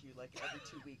message you every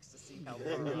 2 weeks to see how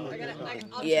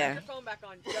far. I'll Yeah. turn your phone back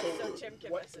on just so Tim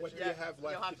can message What do you. you have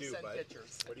left You'll have to do, to send bud?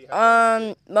 pictures. What do you have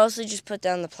left to Mostly just put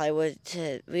down the plywood.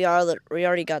 We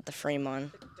already got the frame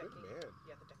on. do? Good man.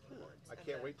 I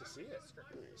can't wait to see it.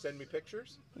 Send me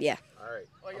pictures? Yeah. All right.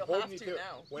 Well, I'm you'll holding have you to to it.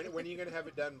 now. When are you going to have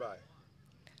it done by?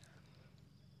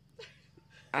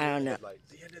 I don't know.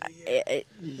 The end of the year.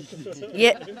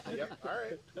 Yeah. Yep. All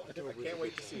right. I can't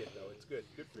wait to see it, though. It's good.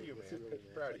 Good for you, man.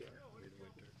 Proud of you.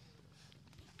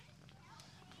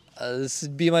 This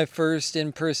would be my first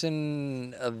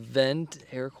in-person event,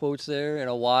 air quotes there, in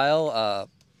a while.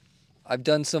 I've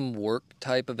done some work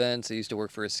type events. I used to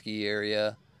work for a ski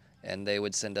area, and they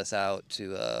would send us out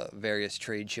to various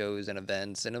trade shows and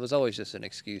events, and it was always just an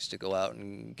excuse to go out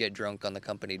and get drunk on the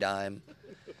company dime.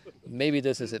 Maybe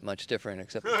this isn't much different,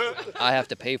 except I have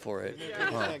to pay for it.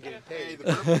 Hey,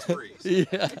 the purpose free.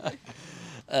 Yeah.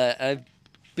 I've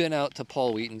been out to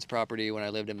Paul Wheaton's property when I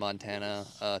lived in Montana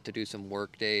to do some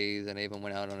work days, and I even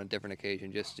went out on a different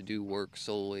occasion just to do work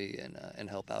solely and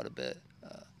help out a bit.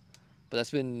 But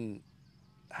that's been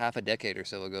half a decade or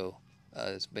so ago.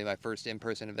 It's been my first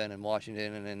in-person event in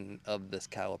Washington and of this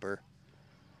caliber.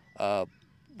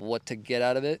 what to get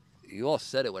out of it. You all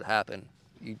said it would happen.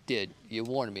 You did. You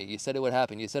warned me. You said it would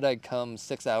happen. You said I'd come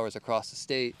 6 hours across the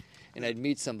state and I'd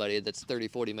meet somebody that's 30,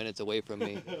 40 minutes away from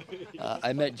me.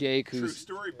 I met Jake, who's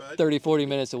 30, 40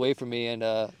 minutes away from me, and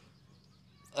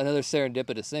another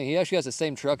serendipitous thing. He actually has the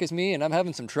same truck as me, and I'm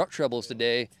having some truck troubles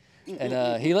today,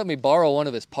 and he let me borrow one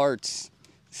of his parts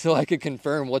so I could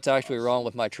confirm what's actually wrong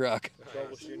with my truck.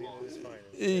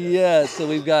 Yeah, so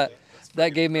we've got, that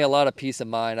gave me a lot of peace of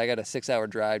mind. I got a 6-hour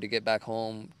drive to get back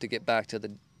home, to get back to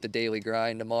the daily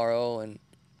grind tomorrow, and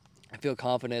I feel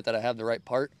confident that I have the right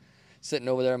part sitting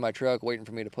over there in my truck waiting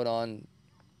for me to put on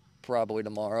probably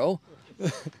tomorrow.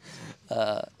 And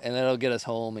then it'll get us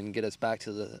home and get us back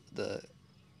to the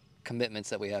commitments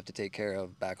that we have to take care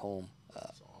of back home.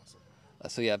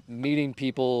 So yeah, meeting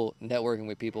people, networking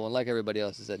with people, and like everybody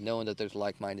else has said, knowing that there's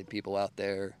like-minded people out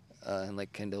there, and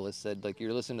like Kendall has said, like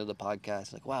you're listening to the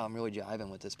podcast, like wow, I'm really jiving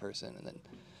with this person, and then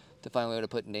to finally be able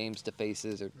to put names to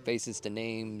faces or faces to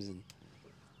names and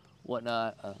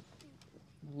whatnot.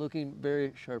 Looking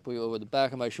very sharply over the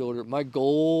back of my shoulder. My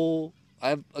goal, I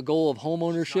have a goal of home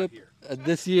ownership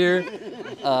this year.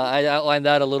 I outlined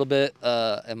that a little bit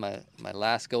in my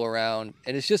last go around,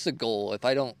 and it's just a goal. If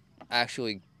it doesn't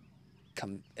actually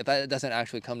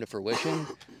come to fruition,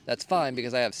 that's fine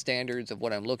because I have standards of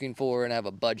what I'm looking for and I have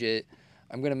a budget.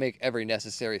 I'm gonna make every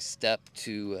necessary step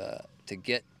to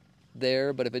get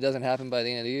there. But if it doesn't happen by the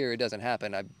end of the year, it doesn't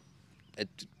happen.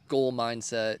 It's goal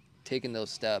mindset, taking those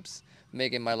steps,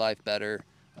 making my life better,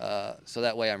 so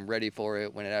that way I'm ready for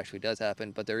it when it actually does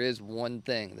happen. But there is one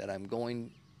thing that I'm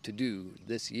going to do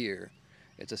this year.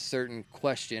 It's a certain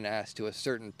question asked to a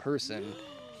certain person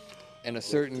and a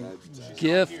certain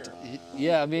gift.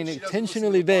 Yeah, I mean,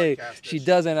 intentionally vague. She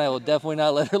doesn't. I will definitely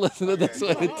not let her listen to this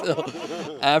one until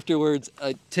afterwards.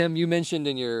 Tim, you mentioned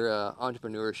in your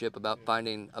entrepreneurship about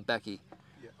finding a Becky,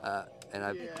 and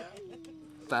I've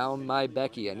found my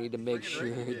Becky. I need to make sure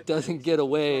it doesn't get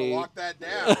away. Lock that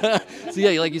down. So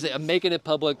yeah, like you say, I'm making it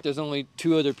public. There's only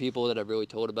 2 other people that I've really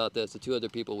told about this. The 2 other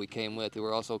people we came with who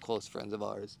were also close friends of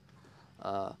ours.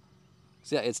 So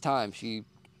yeah, it's time. She's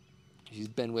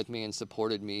been with me and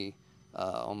supported me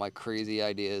on my crazy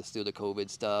ideas through the COVID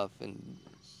stuff, and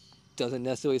doesn't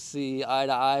necessarily see eye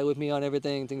to eye with me on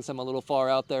everything. Thinks I'm a little far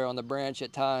out there on the branch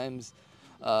at times.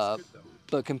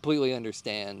 But completely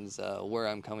understands where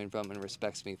I'm coming from and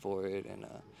respects me for it, and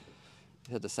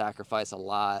had to sacrifice a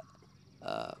lot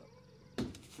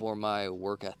for my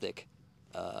work ethic,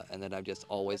 and then I'm just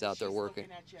always out there working.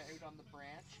 She's looking at you out on the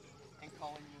branch and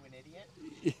calling you an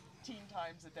idiot 10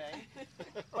 times a day,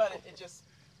 but it just,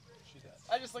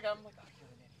 I just like, I'm like, oh, you're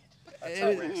an idiot. That's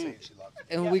how Rick's saying she loves you.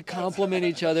 And we compliment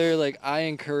each other. Like I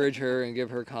encourage her and give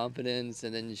her confidence,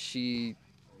 and then she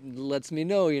lets me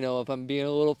know, if I'm being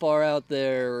a little far out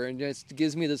there, and just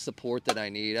gives me the support that I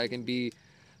need. I can be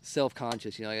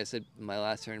self-conscious. Like I said, my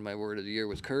last turn, my word of the year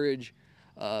was courage,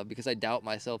 because I doubt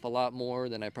myself a lot more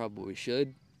than I probably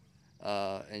should.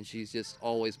 And she's just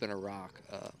always been a rock.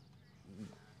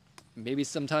 Maybe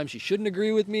sometimes she shouldn't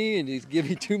agree with me and just give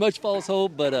me too much false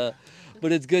hope, but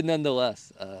it's good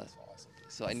nonetheless.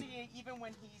 So see, even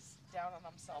when he's down on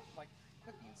himself, like,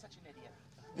 quit being such an idiot.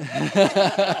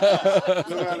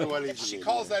 No matter what she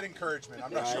calls that encouragement.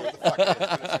 I'm not sure what the fuck it is,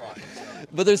 but it's fine. So.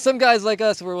 But there's some guys like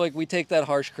us where like we take that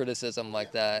harsh criticism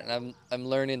like that, and I'm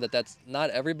learning that that's not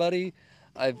everybody.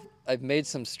 I've made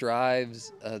some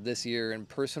strides this year in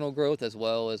personal growth as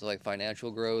well as like financial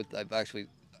growth.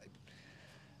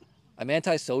 I'm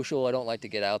antisocial. I don't like to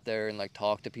get out there and like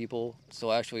talk to people. So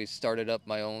I actually started up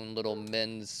my own little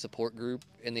men's support group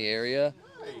in the area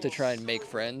to try and make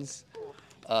friends.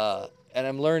 And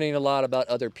I'm learning a lot about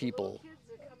other people.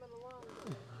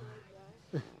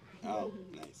 Oh,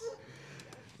 nice.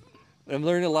 I'm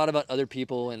learning a lot about other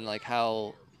people and like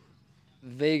how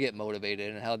they get motivated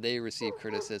and how they receive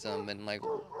criticism and like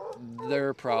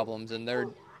their problems and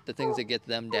the things that get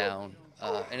them down.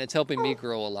 And it's helping me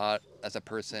grow a lot as a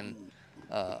person.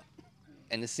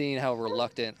 And seeing how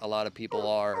reluctant a lot of people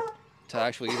are to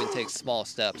actually even take small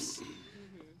steps,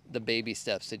 the baby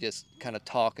steps to just kind of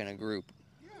talk in a group.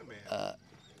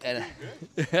 And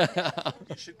you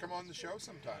should come on the show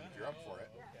sometime if you're up for it.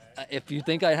 If you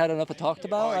think I had enough to talk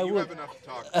about, I you would. have enough to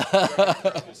talk about. You have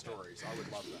incredible stories. I would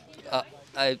love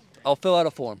that. I'll fill out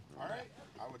a form. All right.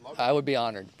 I would love that. I would be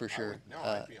honored for sure.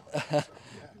 I'd be honored. So, yeah.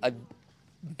 I've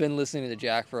been listening to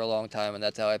Jack for a long time, and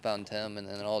that's how I found Tim, and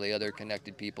then all the other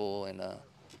connected people. And I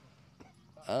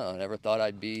don't know, never thought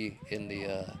I'd be in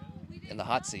the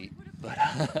hot seat. But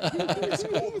it's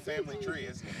cool, the family tree,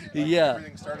 isn't it? Like, yeah.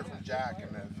 Everything started from Jack,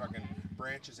 and the fucking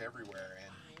branches everywhere,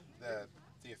 and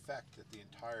the effect that the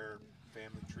entire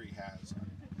family tree has on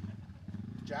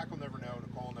Jack will never know,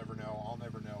 Nicole will never know, I'll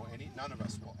never know, none of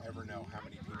us will ever know how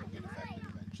many people get affected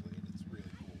eventually, and it's really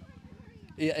cool.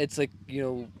 Yeah, it's like,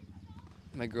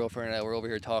 my girlfriend and I were over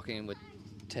here talking with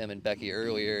Tim and Becky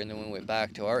earlier, and then when we went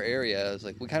back to our area, it was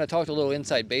like we kind of talked a little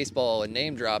inside baseball and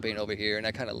name dropping over here, and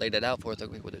I kind of laid it out for us,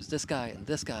 like, well, there's this guy and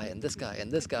this guy and this guy and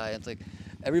this guy, and it's like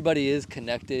everybody is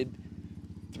connected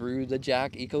through the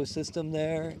Jack ecosystem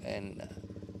there, and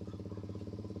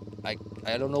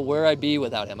I don't know where I'd be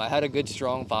without him. I had a good,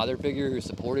 strong father figure who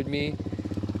supported me,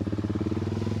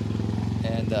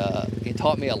 and he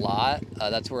taught me a lot.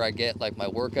 That's where I get like my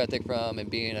work ethic from, and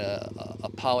being a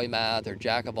polymath or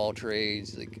jack of all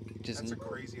trades. That's a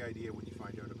crazy idea when you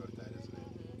find out about that, isn't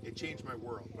it? It changed my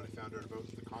world when I found out about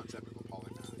the concept of a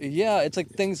polymath. Yeah, it's like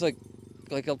things like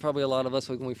probably a lot of us,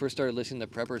 like when we first started listening to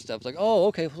prepper stuff, it's like, oh,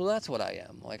 okay, well that's what I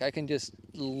am. Like I can just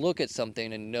look at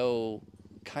something and know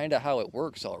kind of how it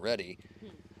works already.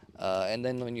 And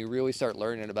then when you really start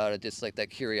learning about it, just like that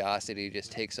curiosity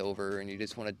just takes over, and you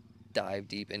just want to dive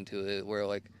deep into it, where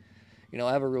like,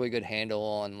 I have a really good handle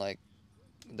on like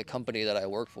the company that I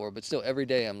work for, but still every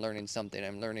day I'm learning something.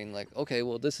 I'm learning like, okay,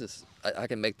 well this is, I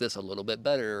can make this a little bit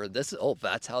better, or this is, oh,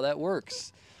 that's how that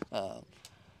works.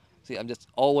 See, I'm just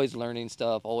always learning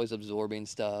stuff, always absorbing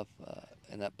stuff,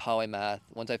 and that polymath,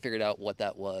 once I figured out what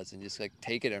that was, and just like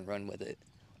take it and run with it.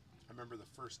 I remember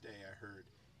the first day I heard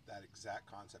that exact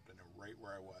concept and right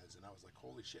where I was, and I was like,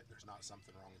 holy shit, there's not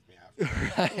something wrong with me after.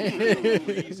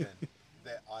 The reason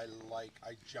that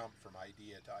I jump from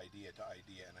idea to idea to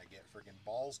idea, and I get friggin'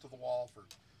 balls to the wall for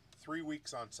 3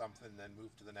 weeks on something, then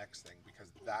move to the next thing, because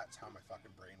that's how my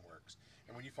fucking brain works.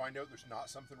 And when you find out there's not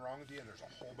something wrong with you, and there's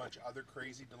a whole bunch of other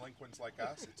crazy delinquents like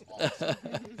us, it's awesome.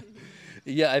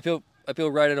 Yeah, I feel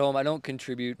right at home. I don't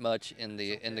contribute much in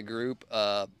the group.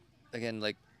 Again,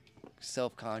 like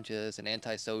self-conscious and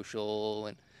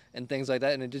antisocial and things like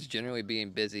that, and just generally being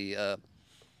busy. I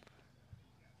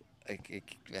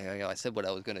said what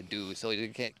I was gonna do, so you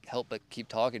can't help but keep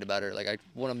talking about her. Like I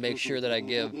want to make sure that I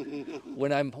give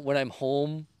when I'm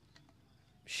home,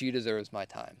 she deserves my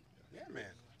time. Yeah, man.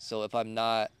 So if I'm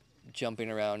not jumping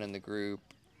around in the group,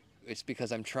 it's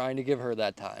because I'm trying to give her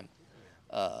that time,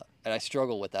 and I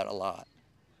struggle with that a lot.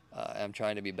 I'm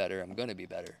trying to be better. I'm gonna be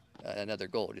better. Another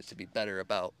goal is to be better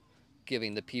about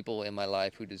giving the people in my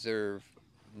life who deserve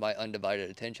my undivided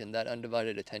attention,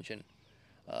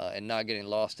 and not getting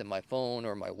lost in my phone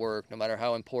or my work. No matter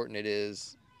how important it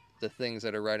is, the things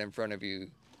that are right in front of you,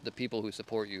 the people who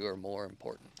support you are more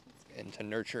important, and to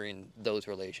nurturing those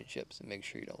relationships and make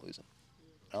sure you don't lose them.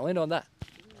 I'll end on that.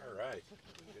 All right.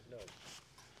 Good note.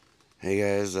 Hey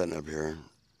guys, Ethan up here.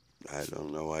 I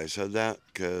don't know why I said that,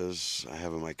 because I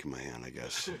have a mic in my hand, I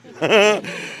guess.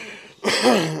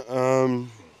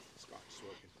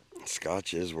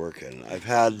 Scotch is working. I've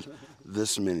had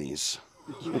this minis.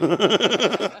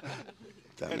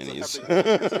 That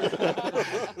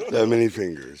many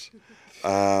fingers.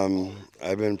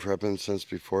 I've been prepping since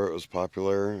before it was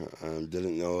popular.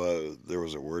 Didn't know there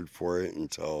was a word for it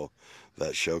until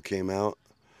that show came out.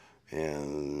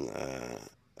 And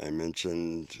I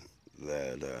mentioned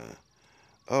that,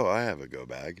 I have a go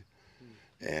bag.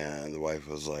 And the wife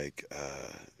was like,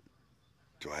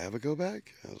 do I have a go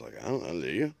bag? I was like, I don't know, do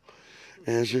you?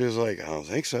 And she was like, I don't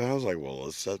think so. I was like, well,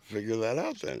 let's figure that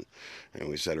out then. And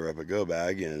we set her up a go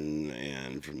bag,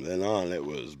 and from then on, it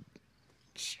was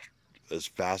as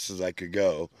fast as I could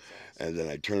go. And then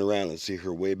I'd turn around and see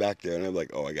her way back there, and I'm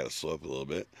like, oh, I got to slow up a little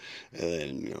bit. And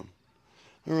then,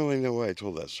 I don't really know why I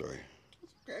told that story.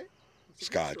 Okay.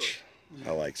 Scotch. I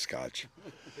like scotch.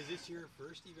 Is this your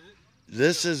first event?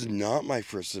 This is not my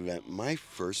first event. My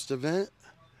first event,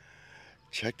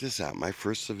 check this out. My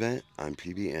first event on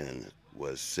PBN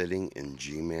was sitting in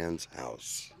G-Man's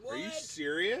house. What? Are you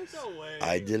serious? No way.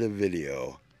 I did a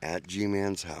video at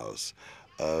G-Man's house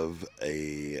of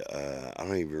I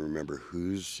don't even remember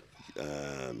whose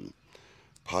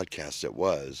podcast it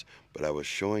was, but I was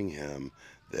showing him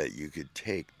that you could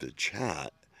take the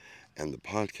chat and the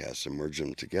podcast and merge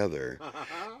them together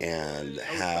and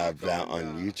have that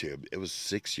on YouTube. It was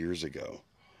 6 years ago.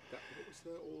 What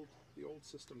was the old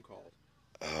system called?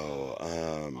 Oh,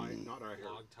 not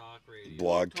Blog Talk Radio.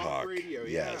 Blog Talk Radio,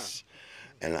 yes.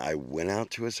 Yeah. And I went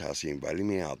out to his house. He invited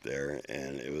me out there,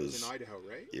 and it was in Idaho,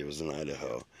 right? It was in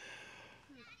Idaho.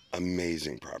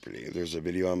 Amazing property. There's a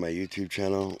video on my YouTube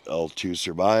channel, L2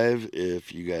 Survive.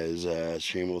 If you guys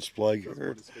shameless plug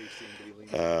here.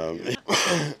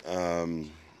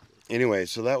 Anyway,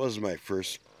 so that was my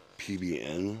first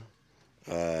PBN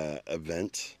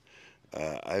event.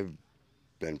 I've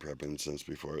been prepping since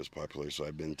before it was popular, so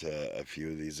I've been to a few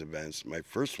of these events. My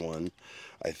first one,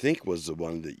 I think, was the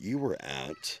one that you were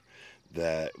at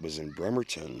that was in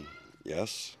Bremerton.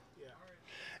 Yes.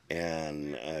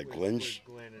 And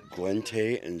Glenn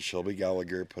Tate and Shelby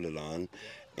Gallagher put it on.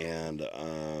 And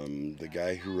the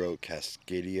guy who wrote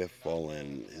Cascadia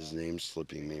Fallen, his name's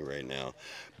slipping me right now,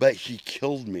 but he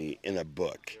killed me in a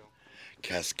book.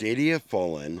 Cascadia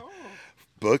Fallen,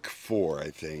 book 4,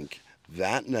 I think.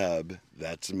 That nub,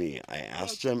 that's me. I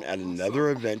asked him at another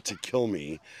event to kill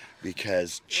me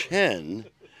because Chen,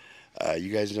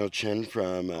 you guys know Chen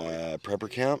from Prepper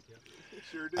Camp?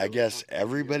 I guess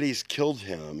everybody's killed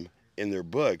him in their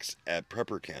books at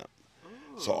Prepper Camp.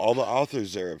 So all the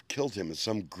authors there have killed him in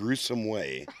some gruesome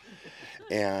way.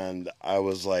 And I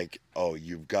was like, oh,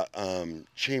 you've got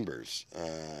Chambers.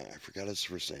 I forgot his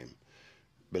first name,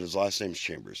 but his last name's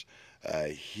Chambers.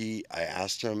 I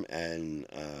asked him in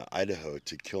Idaho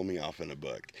to kill me off in a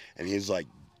book. And he's like,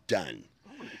 done.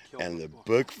 And the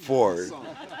book 4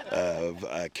 of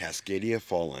Cascadia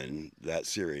Fallen, that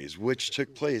series, which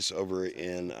took place over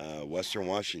in Western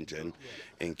Washington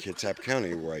in Kitsap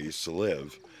County, where I used to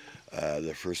live.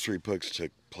 The first 3 books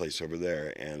took place over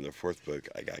there, and the 4th book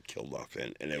I got killed off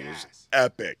in, and it was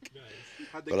epic.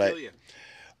 How'd they kill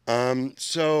you?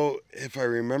 So if I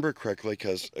remember correctly,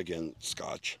 because again,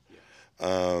 Scotch,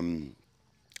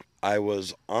 I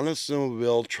was on a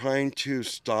snowmobile trying to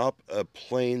stop a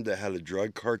plane that had a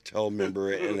drug cartel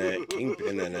member in it,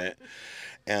 kingpin in it,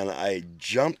 and I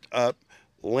jumped up,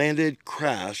 landed,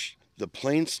 crashed. The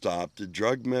plane stopped. The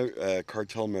drug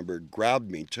cartel member grabbed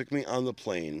me, took me on the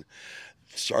plane,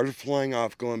 started flying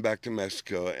off, going back to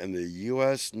Mexico, and the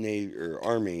U.S. Navy or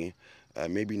Army,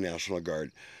 maybe National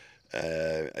Guard,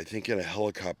 I think in a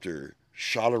helicopter,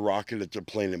 shot a rocket at the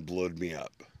plane and blowed me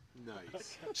up.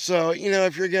 Nice. So,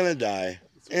 if you're going to die.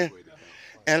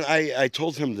 And I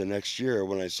told him the next year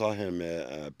when I saw him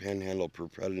at Panhandle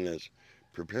Preparedness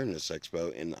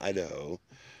Expo in Idaho.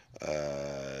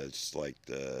 It's like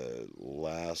the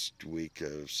last week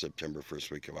of September,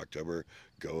 first week of October.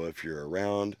 Go if you're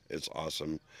around. It's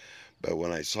awesome. But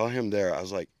when I saw him there, I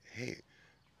was like, hey,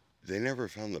 they never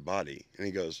found the body. And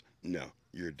he goes, no,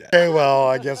 you're dead. Okay, well,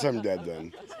 I guess I'm dead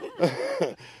then.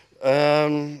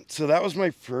 So that was my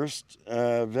first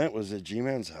event, was at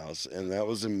G-Man's house, and that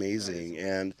was amazing.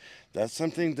 And that's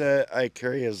something that I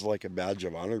carry as like a badge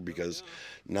of honor because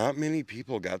not many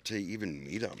people got to even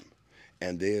meet him.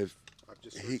 And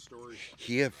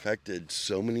he affected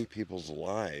so many people's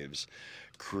lives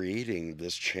creating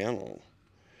this channel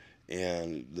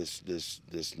and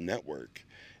this network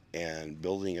and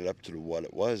building it up to what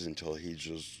it was until he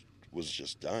was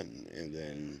just done. And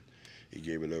then he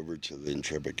gave it over to the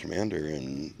intrepid commander,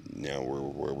 and now we're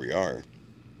where we are.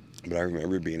 But I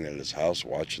remember being at his house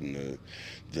watching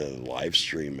the live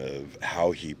stream of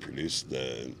how he produced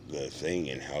the thing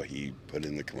and how he put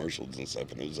in the commercials and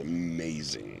stuff, and it was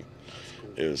amazing.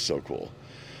 It was so cool.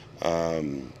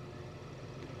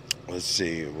 Let's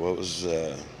see, what was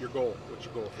your goal? What's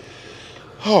your goal for this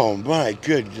year? Oh my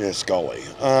goodness golly.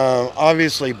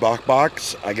 Obviously Bok,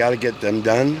 I got to get them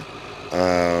done.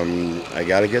 I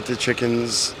got to get the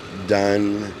chickens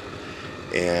done,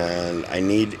 and I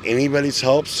need anybody's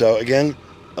help. So again,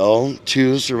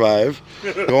 L2 Survive.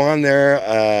 Go on there,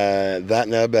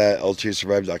 thatnub at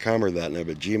l2survive.com or thatnub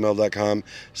at gmail.com.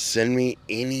 Send me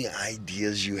any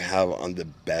ideas you have on the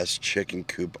best chicken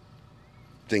coop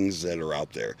things that are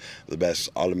out there. The best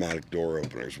automatic door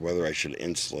openers, whether I should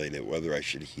insulate it, whether I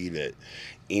should heat it,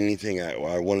 anything.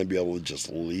 I want to be able to just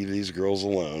leave these girls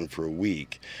alone for a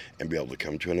week and be able to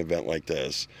come to an event like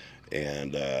this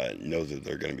and know that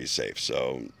they're going to be safe.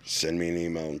 So send me an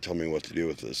email and tell me what to do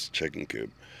with this chicken coop.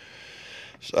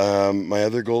 My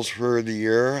other goals for the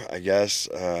year, I guess,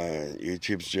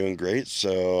 YouTube's doing great,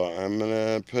 so I'm going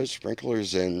to put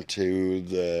sprinklers into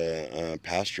the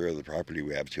pasture of the property.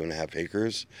 We have 2.5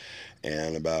 acres,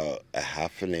 and about a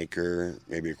half an acre,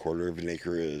 maybe a quarter of an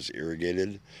acre is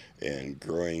irrigated and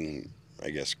growing,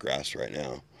 I guess, grass right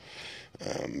now.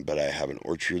 But I have an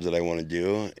orchard that I want to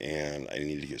do, and I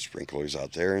need to get sprinklers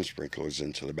out there and sprinklers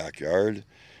into the backyard.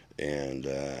 And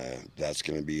that's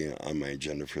going to be on my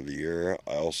agenda for the year.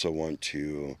 I also want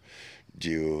to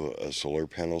do a solar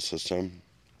panel system,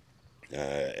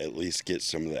 at least get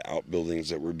some of the outbuildings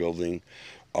that we're building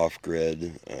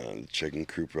off-grid, the chicken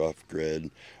coop off-grid,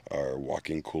 our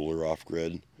walk-in cooler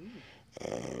off-grid,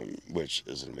 which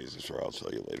is an amazing story. I'll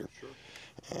tell you later. Sure.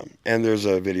 And there's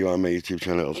a video on my YouTube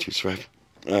channel, L2 Survive,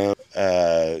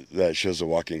 that shows a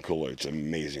walk-in cooler. It's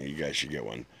amazing. You guys should get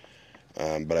one.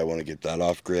 But I want to get that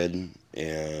off grid,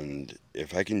 and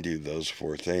if I can do those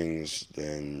 4 things,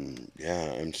 then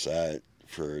yeah, I'm set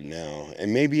for now.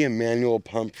 And maybe a manual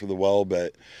pump for the well,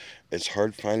 but it's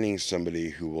hard finding somebody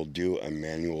who will do a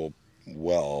manual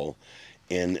well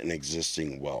in an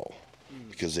existing well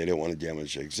because they don't want to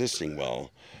damage the existing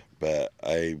well. But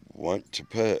I want to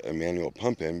put a manual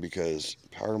pump in because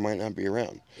power might not be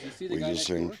around. You see the guy next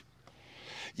door?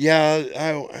 Yeah,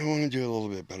 I want to do a little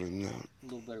bit better than that. A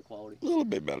little better quality. A little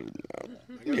bit better than that.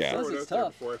 I gotta Yeah. throw it out there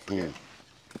tough. before I forget.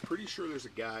 Pretty sure there's a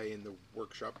guy in the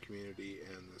workshop community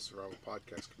and the Survival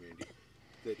Podcast community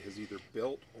that has either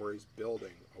built or is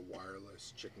building a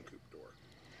wireless chicken coop door.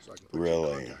 So I can put you in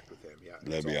Really? contact with him. Yeah,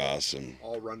 That'd be awesome.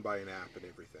 All run by an app and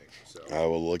everything. So I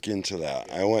will look into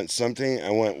that. I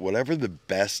want whatever the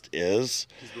best is.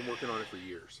 he's been working on it for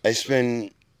years. I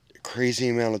spend a crazy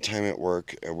amount of time at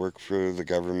work. I work for the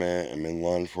government. I'm in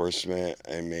law enforcement.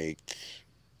 I make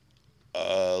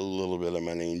a little bit of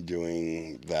money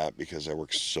doing that because I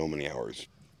work so many hours,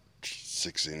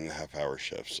 16.5-hour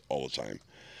shifts all the time.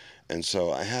 And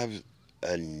so I have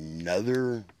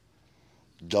another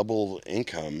double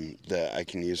income that I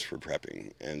can use for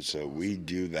prepping. And so we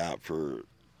do that for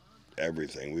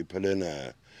everything. We put in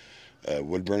a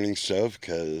wood burning stove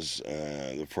because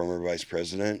the former vice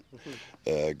president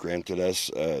granted us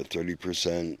a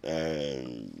 30%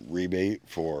 rebate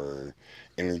for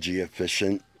energy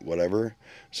efficient whatever.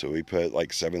 So we put like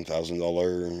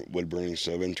 $7,000 wood burning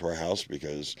stove into our house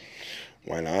because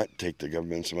why not take the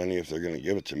government's money if they're going to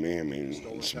give it to me? I mean,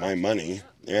 it's my money.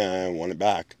 Yeah, I want it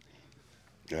back.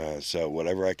 So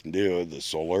whatever I can do, the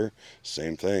solar,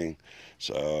 same thing.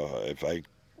 So if I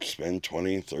spend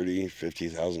 $20,000, $30,000,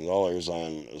 $50,000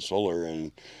 on solar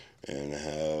and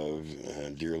have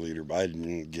dear leader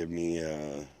Biden give me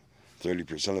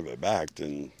 30% of it back,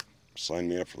 then sign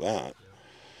me up for that.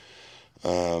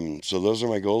 So those are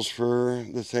my goals for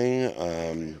the thing.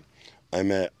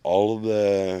 I'm at all of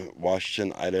the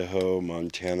Washington, Idaho,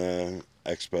 Montana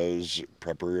Expos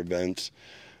prepper events.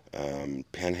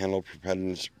 Panhandle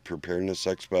Preparedness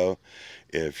Expo.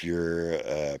 If you're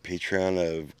a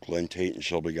Patreon of Glenn Tate and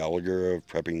Shelby Gallagher of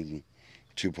Prepping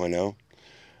 2.0,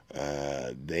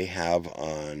 they have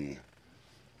on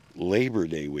Labor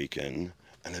Day weekend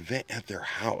an event at their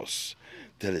house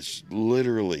that is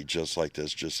literally just like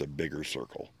this, just a bigger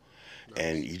circle. Nice.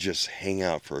 And you just hang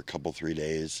out for a couple, 3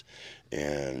 days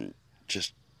and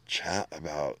just chat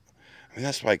about, I mean,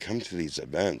 that's why I come to these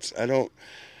events.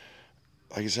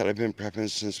 Like I said, I've been prepping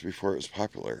since before it was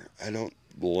popular. I don't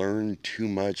learn too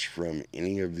much from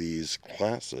any of these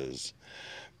classes,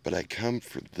 but I come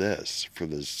for this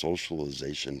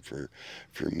socialization, for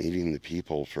meeting the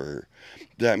people, I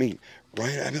mean,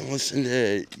 Ryan, I've been listening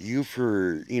to you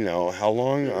for, how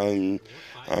long on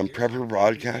Prepper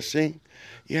Broadcasting?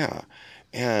 Yeah.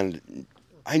 And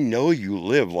I know you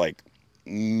live like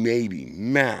maybe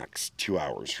max 2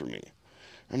 hours from me.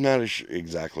 I'm not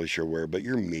exactly sure where, but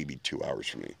you're maybe 2 hours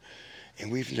from me.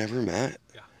 And we've never met.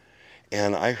 Yeah.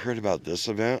 And I heard about this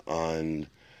event on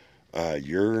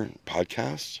your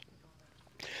podcast.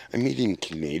 I'm meeting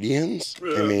Canadians.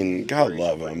 I mean, God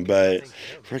love them, but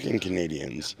freaking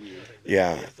Canadians.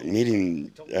 Yeah,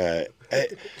 meeting...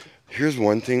 Here's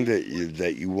one thing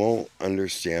that you won't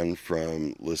understand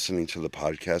from listening to the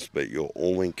podcast, but you'll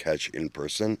only catch in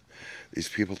person. These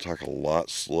people talk a lot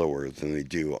slower than they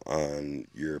do on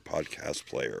your podcast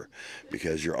player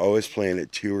because you're always playing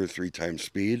at 2 or 3 times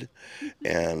speed.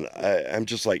 And I'm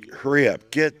just like, hurry up,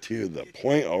 get to the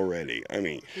point already. I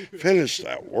mean, finish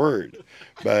that word.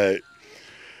 But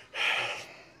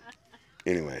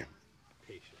anyway,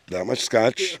 that much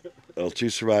scotch. L2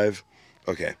 survive.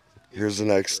 Okay. Here's the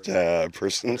next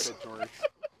person's.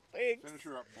 Finish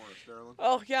her up for us, darling.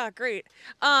 Oh, yeah, great.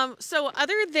 So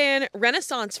other than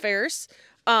Renaissance fairs,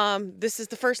 this is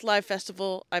the first live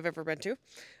festival I've ever been to.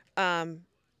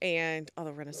 And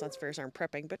although Renaissance fairs aren't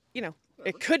prepping, but,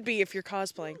 it could be if you're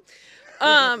cosplaying.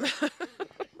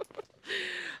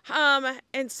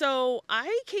 And so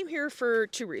I came here for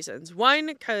 2 reasons. One,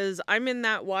 because I'm in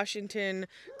that Washington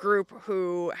group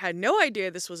who had no idea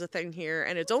this was a thing here,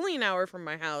 and it's only an hour from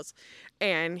my house.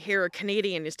 And here a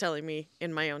Canadian is telling me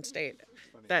in my own state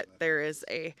that there is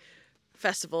a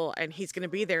festival and he's going to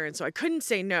be there. And so I couldn't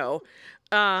say no.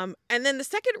 And then the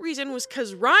second reason was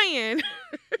because Ryan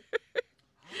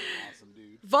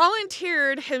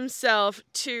volunteered himself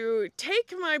to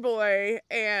take my boy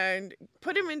and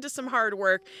put him into some hard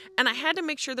work, and I had to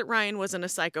make sure that Ryan wasn't a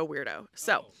psycho weirdo.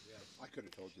 So, I could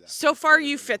have told you that. So far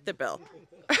you fit the bill.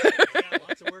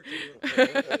 Lots of work to do.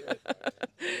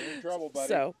 You're in trouble,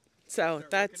 buddy. So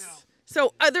that's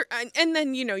so other, and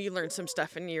then you learn some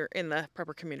stuff and you're in the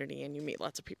prepper community and you meet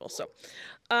lots of people. So,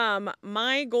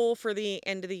 my goal for the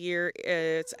end of the year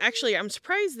is actually, I'm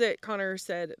surprised that Connor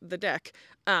said the deck,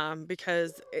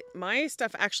 because my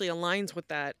stuff actually aligns with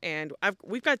that, and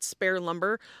we've got spare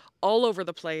lumber all over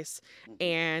the place,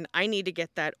 and I need to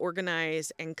get that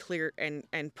organized and clear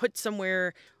and put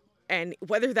somewhere, and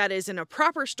whether that is in a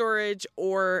proper storage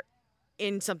or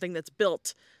in something that's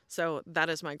built. So that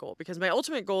is my goal, because my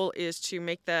ultimate goal is to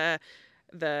make the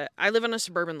I live on a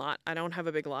suburban lot. I don't have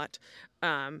a big lot.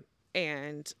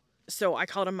 And so I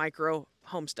call it a micro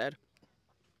homestead.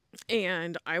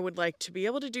 And I would like to be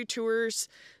able to do tours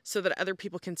so that other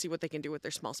people can see what they can do with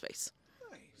their small space.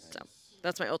 So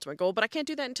that's my ultimate goal. But I can't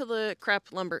do that until the scrap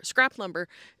lumber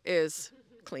is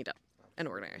cleaned up and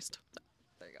organized. So,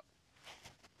 there you go.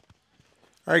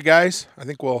 All right, guys. I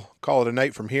think we'll call it a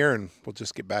night from here, and we'll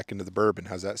just get back into the bourbon.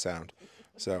 How's that sound?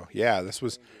 So yeah, this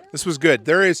was good.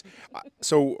 There is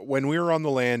so when we were on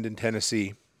the land in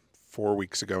Tennessee 4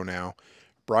 weeks ago now,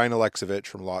 Brian Alexovich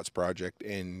from Lots Project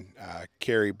and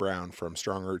Carrie Brown from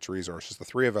Strong Roots Resources, the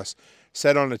three of us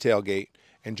sat on a tailgate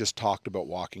and just talked about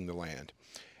walking the land.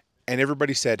 And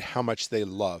everybody said how much they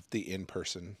loved the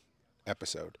in-person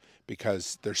episode,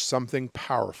 because there's something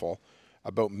powerful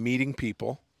about meeting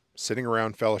people, sitting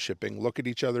around fellowshipping, look at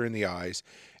each other in the eyes,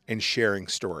 and sharing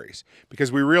stories.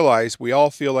 Because we realize we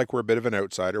all feel like we're a bit of an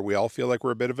outsider. We all feel like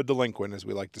we're a bit of a delinquent, as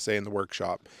we like to say in the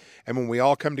workshop. And when we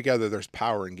all come together, there's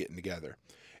power in getting together.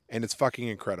 And it's fucking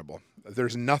incredible.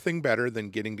 There's nothing better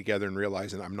than getting together and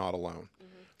realizing I'm not alone.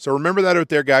 So remember that out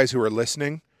there, guys who are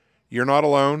listening. You're not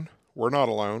alone. We're not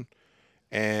alone.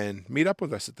 And meet up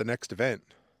with us at the next event.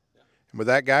 And with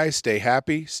that, guys, stay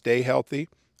happy, stay healthy,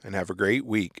 and have a great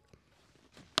week.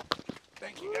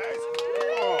 Thank you, guys.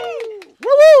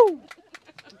 Woo-woo!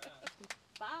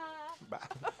 Bye.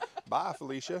 Bye,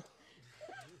 Felicia.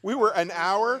 We were an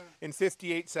hour and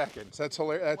 58 seconds. That's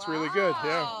hilarious. That's really good.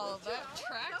 Yeah. Wow, that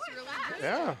tracks really good.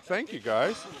 Yeah. Thank you,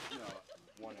 guys.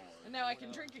 And now I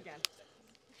can drink again.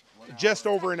 Just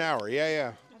over an hour. Yeah,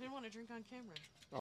 yeah. I didn't want to drink on camera.